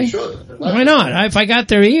shouldn't I? You should. Why not? If I got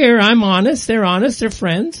their ear, I'm honest, they're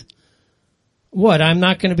friends. What, I'm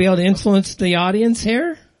not going to be able to influence the audience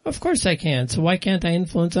here? Of course I can. So why can't I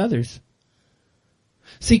influence others?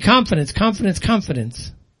 See, confidence.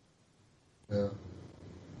 Yeah.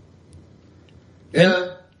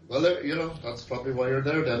 Yeah. Well, that's probably why you're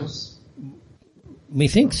there, Dennis. We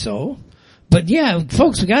think so. But yeah,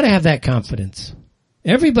 folks, we gotta have that confidence.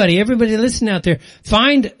 Everybody listen out there.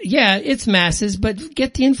 It's masses, but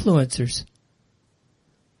get the influencers.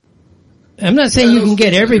 I'm not saying you can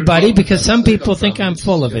get everybody because some people think I'm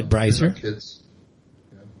full of it, Bryzer.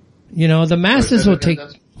 The masses will take,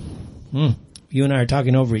 you and I are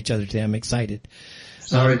talking over each other today. I'm excited.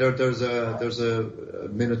 Sorry, there's a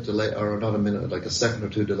minute delay, or not a minute, like a second or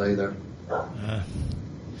two delay there.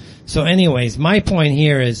 So anyways, my point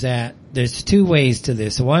here is that there's 2 ways to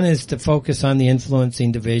this. One is to focus on the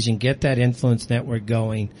influencing division, get that influence network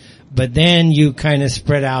going, but then you kind of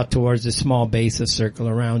spread out towards a small base of circle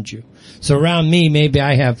around you. So around me, maybe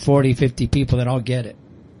I have 40, 50 people that all get it.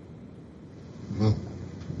 Mm-hmm.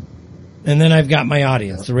 And then I've got my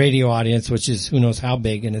audience, the radio audience, which is who knows how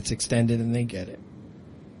big, and it's extended and they get it.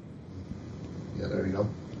 Yeah, there you go.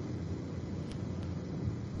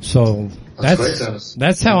 So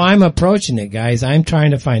that's how I'm approaching it, guys. I'm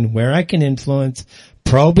trying to find where I can influence,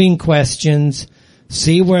 probing questions,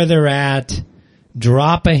 see where they're at,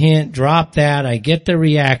 drop a hint, drop that. I get the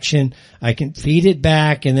reaction. I can feed it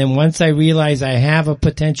back. And then once I realize I have a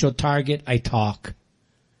potential target, I talk.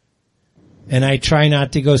 And I try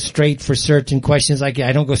not to go straight for certain questions. Like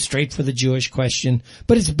I don't go straight for the Jewish question,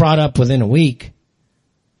 but it's brought up within a week.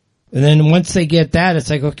 And then once they get that, it's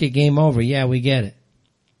like, okay, game over. Yeah, we get it.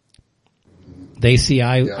 They see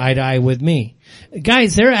eye to eye with me.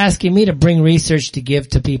 Guys, they're asking me to bring research to give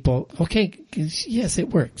to people. Okay, yes, it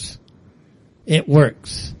works. It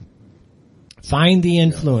works. Find the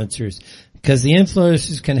influencers, because the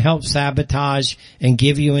influencers can help sabotage and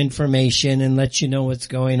give you information and let you know what's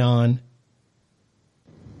going on.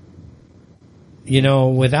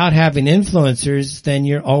 Without having influencers, then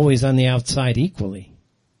you're always on the outside equally.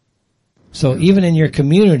 So even in your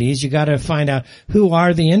communities, you got to find out who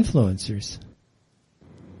are the influencers.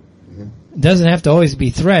 It doesn't have to always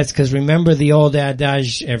be threats, because remember the old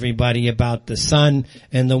adage, everybody, about the sun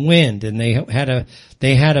and the wind, and they had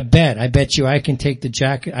a bet. I bet you I can take the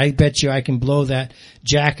jacket. I bet you I can blow that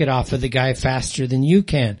jacket off of the guy faster than you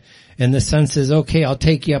can. And the son says, okay, I'll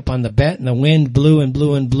take you up on the bet. And the wind blew and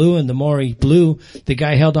blew and blew. And the more he blew, the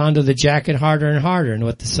guy held onto the jacket harder and harder. And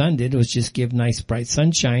what the son did was just give nice bright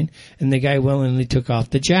sunshine. And the guy willingly took off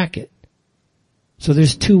the jacket. So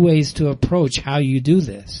there's two ways to approach how you do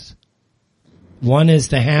this. One is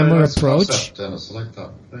the hammer approach. Concept, Dennis. I like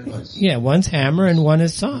that. Very nice. Yeah, one's hammer and one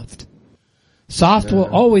is soft. Soft will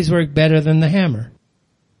always work better than the hammer.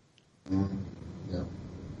 Yeah.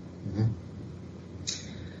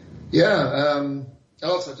 Yeah.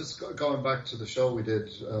 Also, just going back to the show we did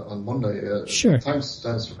on Monday. Sure. Thanks,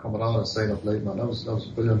 Dennis, for coming on and staying up late, man. That was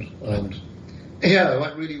brilliant. And yeah, it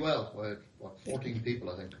went really well. We had, 14 people,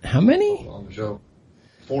 I think. How many? On the show.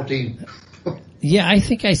 14. Yeah, I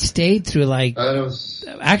think I stayed through like.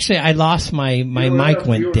 Actually, I lost my mic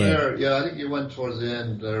went dead. Yeah, I think you went towards the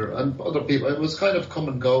end there, and other people. It was kind of come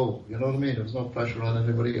and go. You know what I mean? There was no pressure on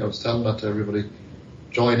anybody. I was telling that to everybody: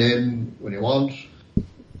 join in when you want,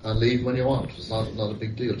 and leave when you want. It's not a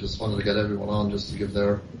big deal. Just wanted to get everyone on, just to give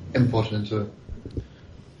their input into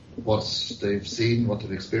what they've seen, what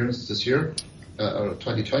they've experienced this year, or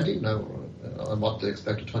 2020 now, and what they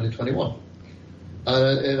expect of 2021.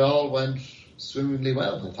 And it all went swimmingly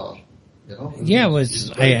well, I thought. You know? Yeah, it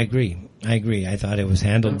was. I agree. I thought it was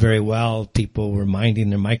handled very well. People were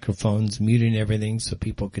minding their microphones, muting everything so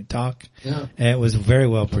people could talk. Yeah. And it was very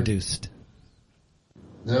well produced.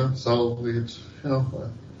 Yeah, so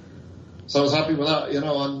so I was happy with that,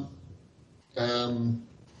 and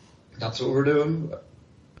that's what we're doing.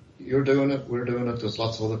 You're doing it, we're doing it. There's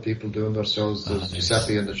lots of other people doing their shows. There's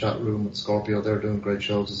Giuseppe in the chat room and Scorpio, they're doing great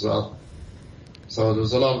shows as well. So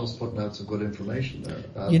there's a lot of us putting out some good information there.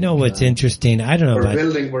 You know what's interesting? I don't know.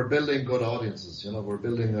 We're building good audiences. We're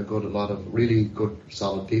building a lot of really good,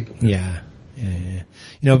 solid people. Yeah.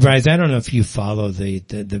 Bryce, I don't know if you follow the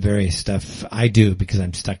various stuff. I do because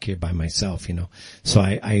I'm stuck here by myself. So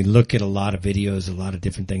I look at a lot of videos, a lot of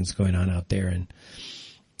different things going on out there, and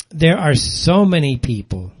there are so many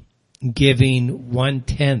people giving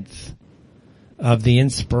 1/10 of the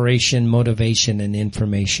inspiration, motivation, and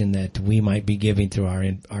information that we might be giving through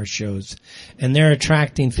our shows. And they're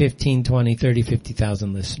attracting 15, 20, 30,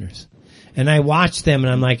 50,000 listeners. And I watch them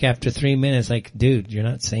and I'm like, after 3 minutes, like, dude, you're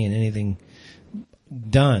not saying anything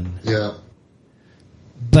done. Yeah.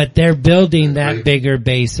 But they're building that bigger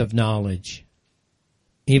base of knowledge.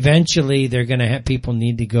 Eventually, they're going to have people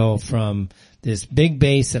need to go from this big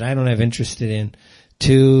base that I don't have interest in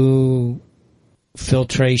to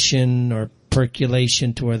filtration or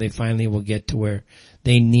percolation to where they finally will get to where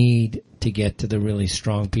they need to get to the really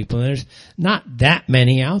strong people. And there's not that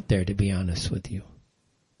many out there, to be honest with you.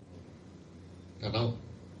 I know.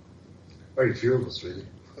 Very few of us, really.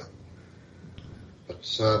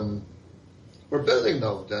 But we're building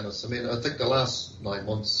though, Dennis. I mean, I think the last 9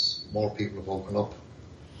 months, more people have woken up.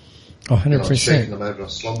 100%. Shaking them out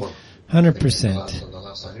of slumber. 100%. In the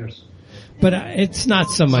last 9 years. But it's not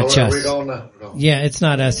so much so us. We're going now. Yeah, it's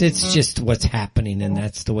not us. It's just what's happening, and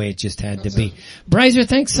that's the way it just had to be. Bryzer,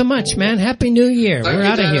 thanks so much, man. Happy New Year. We're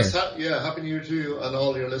out of here. Happy New Year to you and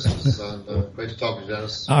all your listeners. And great to talk to you,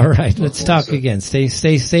 Dennis. All right, let's talk again. Stay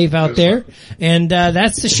safe out there. And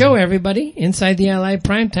that's the show, everybody. Inside the Ally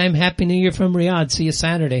Primetime. Happy New Year from Riyadh. See you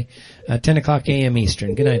Saturday, 10 o'clock a.m.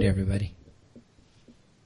 Eastern. Good night, everybody.